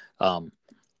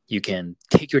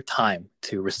take your time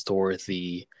to restore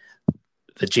the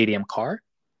JDM car,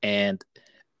 and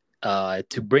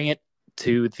to bring it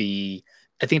to the.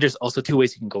 I think there's also two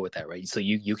ways you can go with that, right? So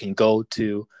you can go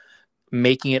to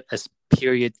making it as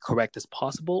period correct as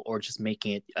possible, or just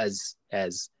making it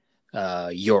as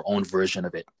your own version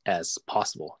of it as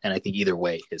possible. And I think either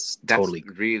way is totally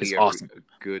really awesome.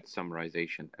 A good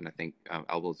summarization. And I think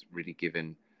Albo's really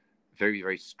given very,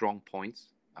 very strong points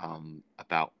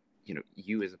about,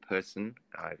 you as a person,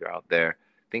 if you're out there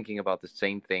thinking about the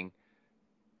same thing,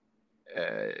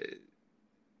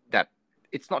 that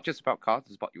it's not just about cars,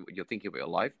 it's about you're thinking about your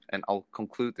life. And I'll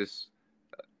conclude this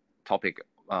topic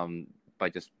by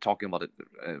just talking about it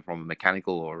from a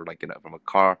mechanical or from a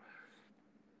car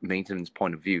maintenance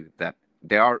point of view, that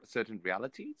there are certain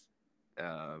realities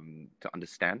to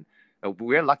understand.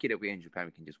 We're lucky that we're in Japan.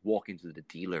 We can just walk into the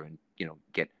dealer and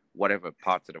get whatever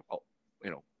parts that are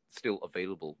still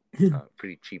available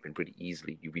pretty cheap and pretty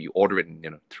easily. You order it,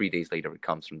 and 3 days later it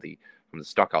comes from the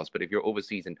stock house. But if you're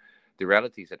overseas, and the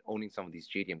reality is that owning some of these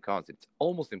JDM cars, it's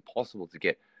almost impossible to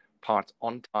get parts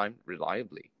on time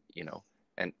reliably.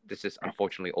 And this is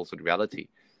unfortunately also the reality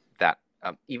that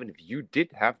even if you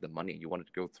did have the money and you wanted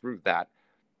to go through that,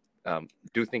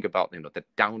 do think about the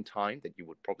downtime that you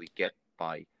would probably get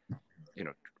by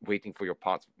waiting for your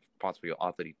parts for your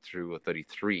R32 or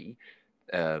 33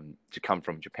 to come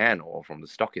from Japan or from the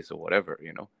stockist or whatever.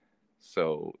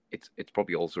 So it's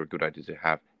probably also a good idea to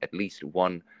have at least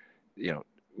one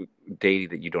daily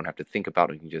that you don't have to think about,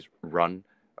 and you can just run,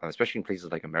 especially in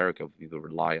places like America where people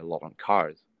rely a lot on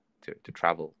cars to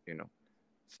travel.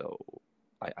 So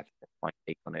I think that's my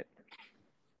take on it.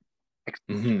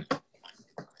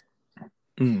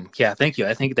 Yeah, thank you.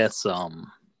 I think that's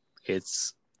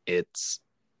it's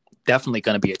definitely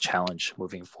going to be a challenge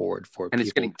moving forward for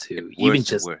people to even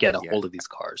just get a hold of these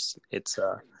cars. It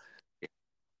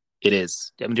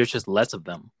is. I mean, there's just less of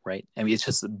them, right? I mean, it's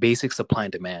just basic supply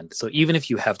and demand. So even if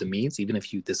you have the means, even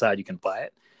if you decide you can buy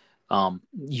it,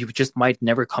 you just might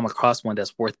never come across one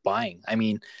that's worth buying. I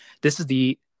mean, this is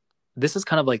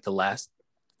kind of like the last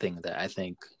thing that I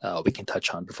think we can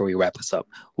touch on before we wrap this up,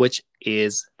 which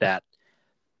is that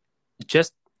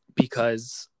just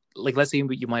because, like, let's say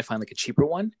you might find like a cheaper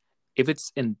one, if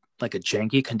it's in like a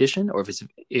janky condition, or if it's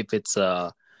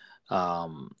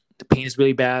the paint is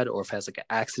really bad, or if it has like an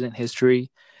accident history,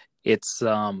 it's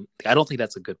I don't think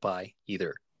that's a good buy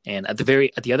either. And at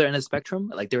the other end of the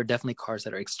spectrum, like, there are definitely cars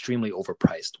that are extremely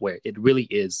overpriced, where it really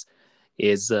is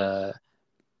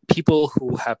people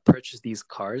who have purchased these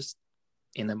cars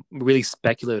in a really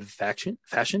speculative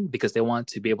fashion because they want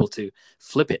to be able to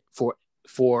flip it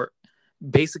for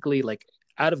basically, like,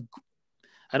 out of,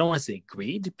 I don't want to say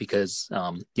greed, because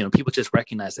people just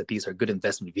recognize that these are good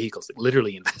investment vehicles, like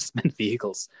literally investment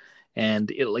vehicles,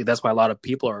 and that's why a lot of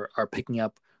people are picking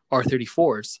up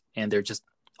R34s, and they're just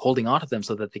holding on to them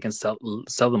so that they can sell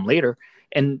them later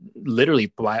and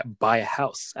literally buy a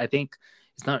house. I think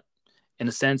it's not, in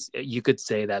a sense, you could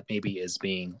say that maybe is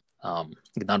being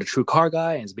not a true car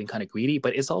guy and is being kind of greedy,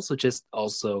 but it's also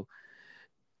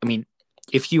I mean,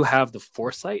 if you have the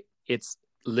foresight, it's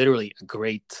literally a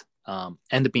great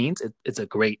and the means, it's a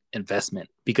great investment,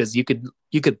 because you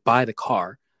could buy the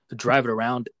car, drive it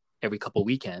around every couple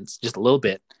weekends, just a little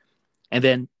bit, and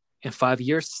then in 5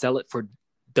 years sell it for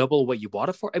double what you bought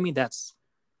it for. I mean, that's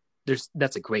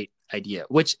a great idea,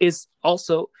 which is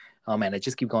also, oh man, I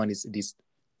just keep going these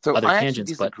so other I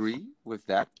tangents. Actually disagree with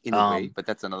that in a way, but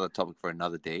that's another topic for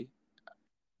another day.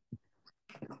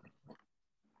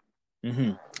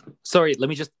 Sorry, let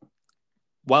me just,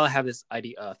 while I have this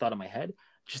idea thought in my head,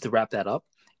 just to wrap that up,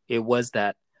 it was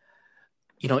that,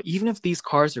 even if these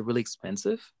cars are really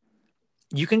expensive,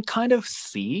 you can kind of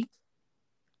see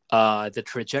the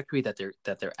trajectory that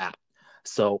they're at.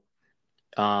 So,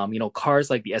 cars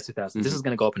like the S2000, this is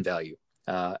going to go up in value.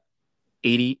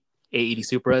 80 A80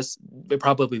 Supras, it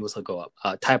probably will still go up.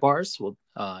 Type Rs will,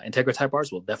 Integra Type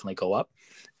Rs will definitely go up.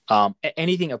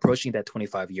 Anything approaching that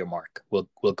 25-year mark will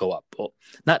go up. Well,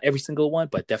 not every single one,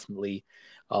 but definitely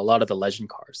a lot of the legend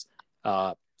cars.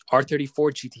 R34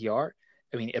 GTR,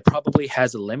 I mean, it probably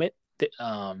has a limit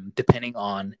depending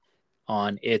on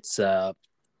its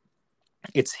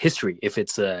history. If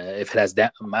it has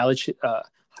that mileage,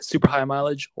 super high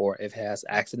mileage, or if it has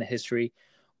accident history,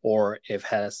 or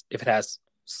if it has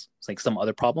like some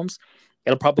other problems,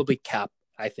 it'll probably cap,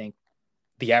 I think,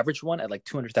 the average one at like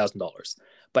 $200,000,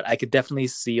 but I could definitely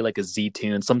see like a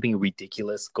Z-Tune, something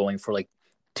ridiculous, going for like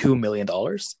 $2 million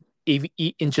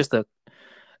in just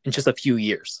a few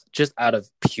years, just out of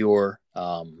pure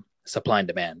supply and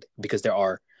demand, because there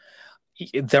are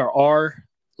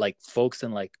like folks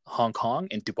in like Hong Kong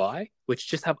and Dubai which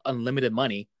just have unlimited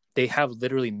money. They have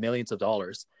literally millions of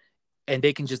dollars, and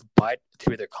they can just buy it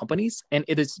through their companies, and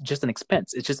it is just an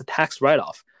expense. It's just a tax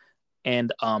write-off.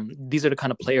 And these are the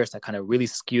kind of players that kind of really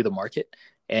skew the market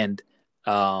and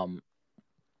can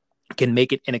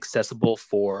make it inaccessible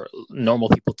for normal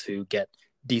people to get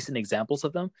decent examples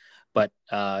of them. But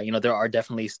there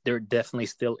definitely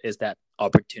still is that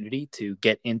opportunity to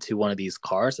get into one of these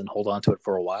cars and hold on to it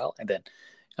for a while, and then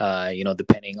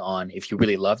depending on if you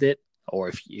really loved it,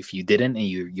 or if you didn't, and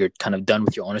you're kind of done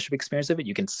with your ownership experience of it,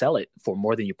 you can sell it for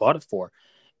more than you bought it for.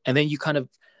 And then you kind of,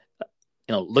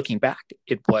 looking back,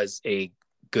 it was a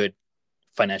good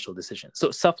financial decision.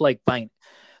 So stuff like buying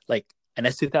like an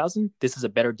S2000, this is a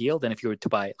better deal than if you were to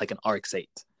buy like an RX-8.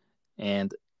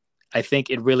 And I think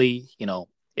it really,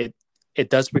 it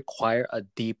does require a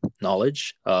deep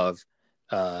knowledge of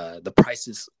the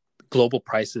prices, global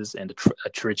prices, and a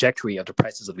trajectory of the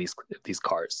prices of these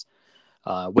cars,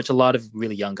 which a lot of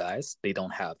really young guys, they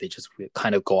don't have. They just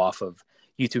kind of go off of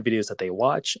YouTube videos that they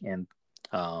watch, and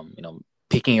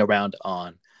peeking around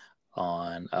on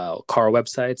car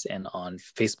websites and on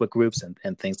Facebook groups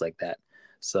and things like that.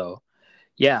 So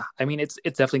yeah, I mean, it's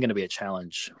definitely going to be a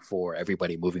challenge for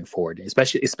everybody moving forward,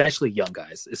 especially young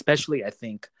guys. Especially, I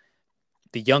think,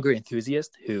 the younger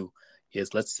enthusiast who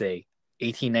is, let's say,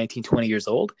 18, 19, 20 years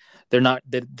old. They're not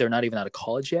even out of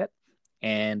college yet,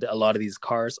 and a lot of these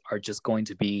cars are just going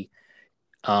to be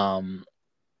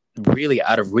really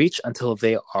out of reach until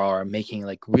they are making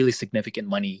like really significant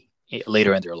money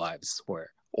later in their lives,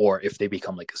 or if they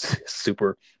become like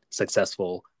super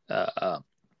successful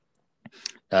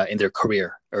in their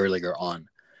career earlier on.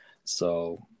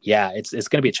 So yeah, it's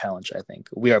going to be a challenge. I think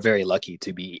we are very lucky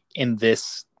to be in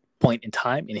this point in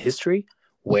time in history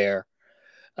where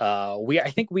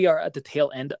I think we are at the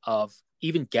tail end of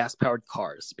even gas powered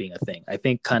cars being a thing. I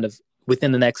think kind of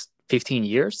within the next 15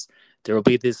 years, there will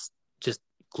be this just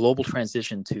global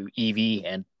transition to EV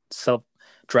and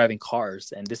self-driving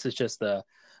cars. And this is just the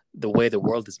way the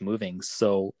world is moving.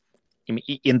 So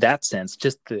in that sense,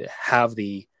 just to have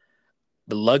the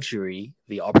luxury,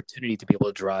 the opportunity to be able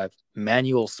to drive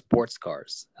manual sports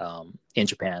cars in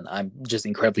Japan, I'm just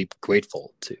incredibly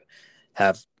grateful to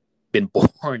have been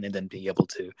born and then be able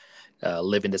to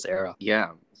live in this era.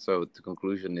 Yeah. So the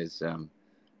conclusion is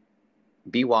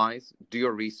be wise, do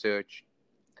your research,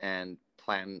 and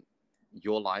plan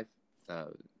your life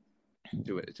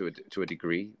to a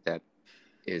degree that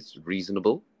is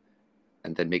reasonable,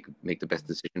 and then make the best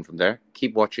decision from there.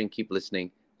 Keep watching, keep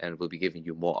listening, and we'll be giving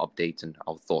you more updates and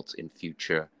our thoughts in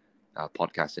future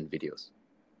podcasts and videos.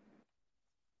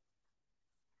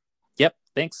 Yep.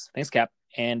 Thanks, Cap.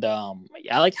 And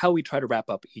I like how we try to wrap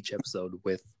up each episode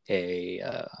with a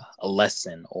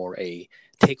lesson or a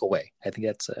takeaway. I think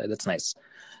that's nice.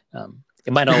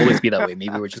 It might not always be that way.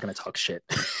 Maybe we're just going to talk shit.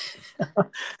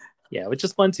 Yeah, which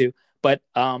is fun too. But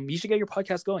you should get your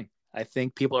podcast going. I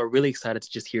think people are really excited to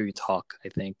just hear you talk. I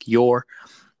think your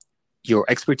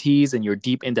expertise and your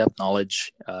deep, in-depth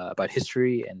knowledge about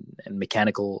history and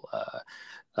mechanical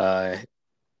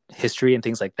history and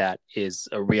things like that is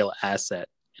a real asset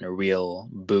and a real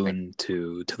boon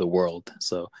to the world.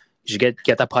 So you should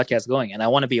get that podcast going. And I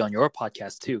want to be on your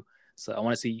podcast too. So I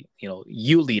want to see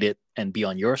you lead it and be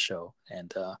on your show,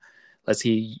 and let's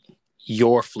see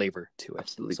your flavor to it.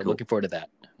 Absolutely. So cool. Looking forward to that.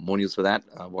 More news for that.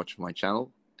 Watch my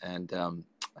channel. And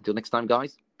until next time,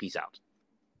 guys, peace out.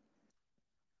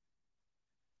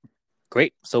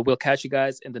 Great. So we'll catch you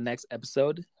guys in the next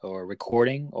episode or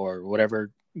recording or whatever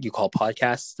you call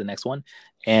podcasts, the next one.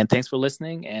 And thanks for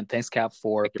listening. And thanks, Cap,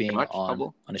 for being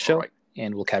on the show. Right.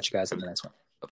 And we'll catch you guys in the next one.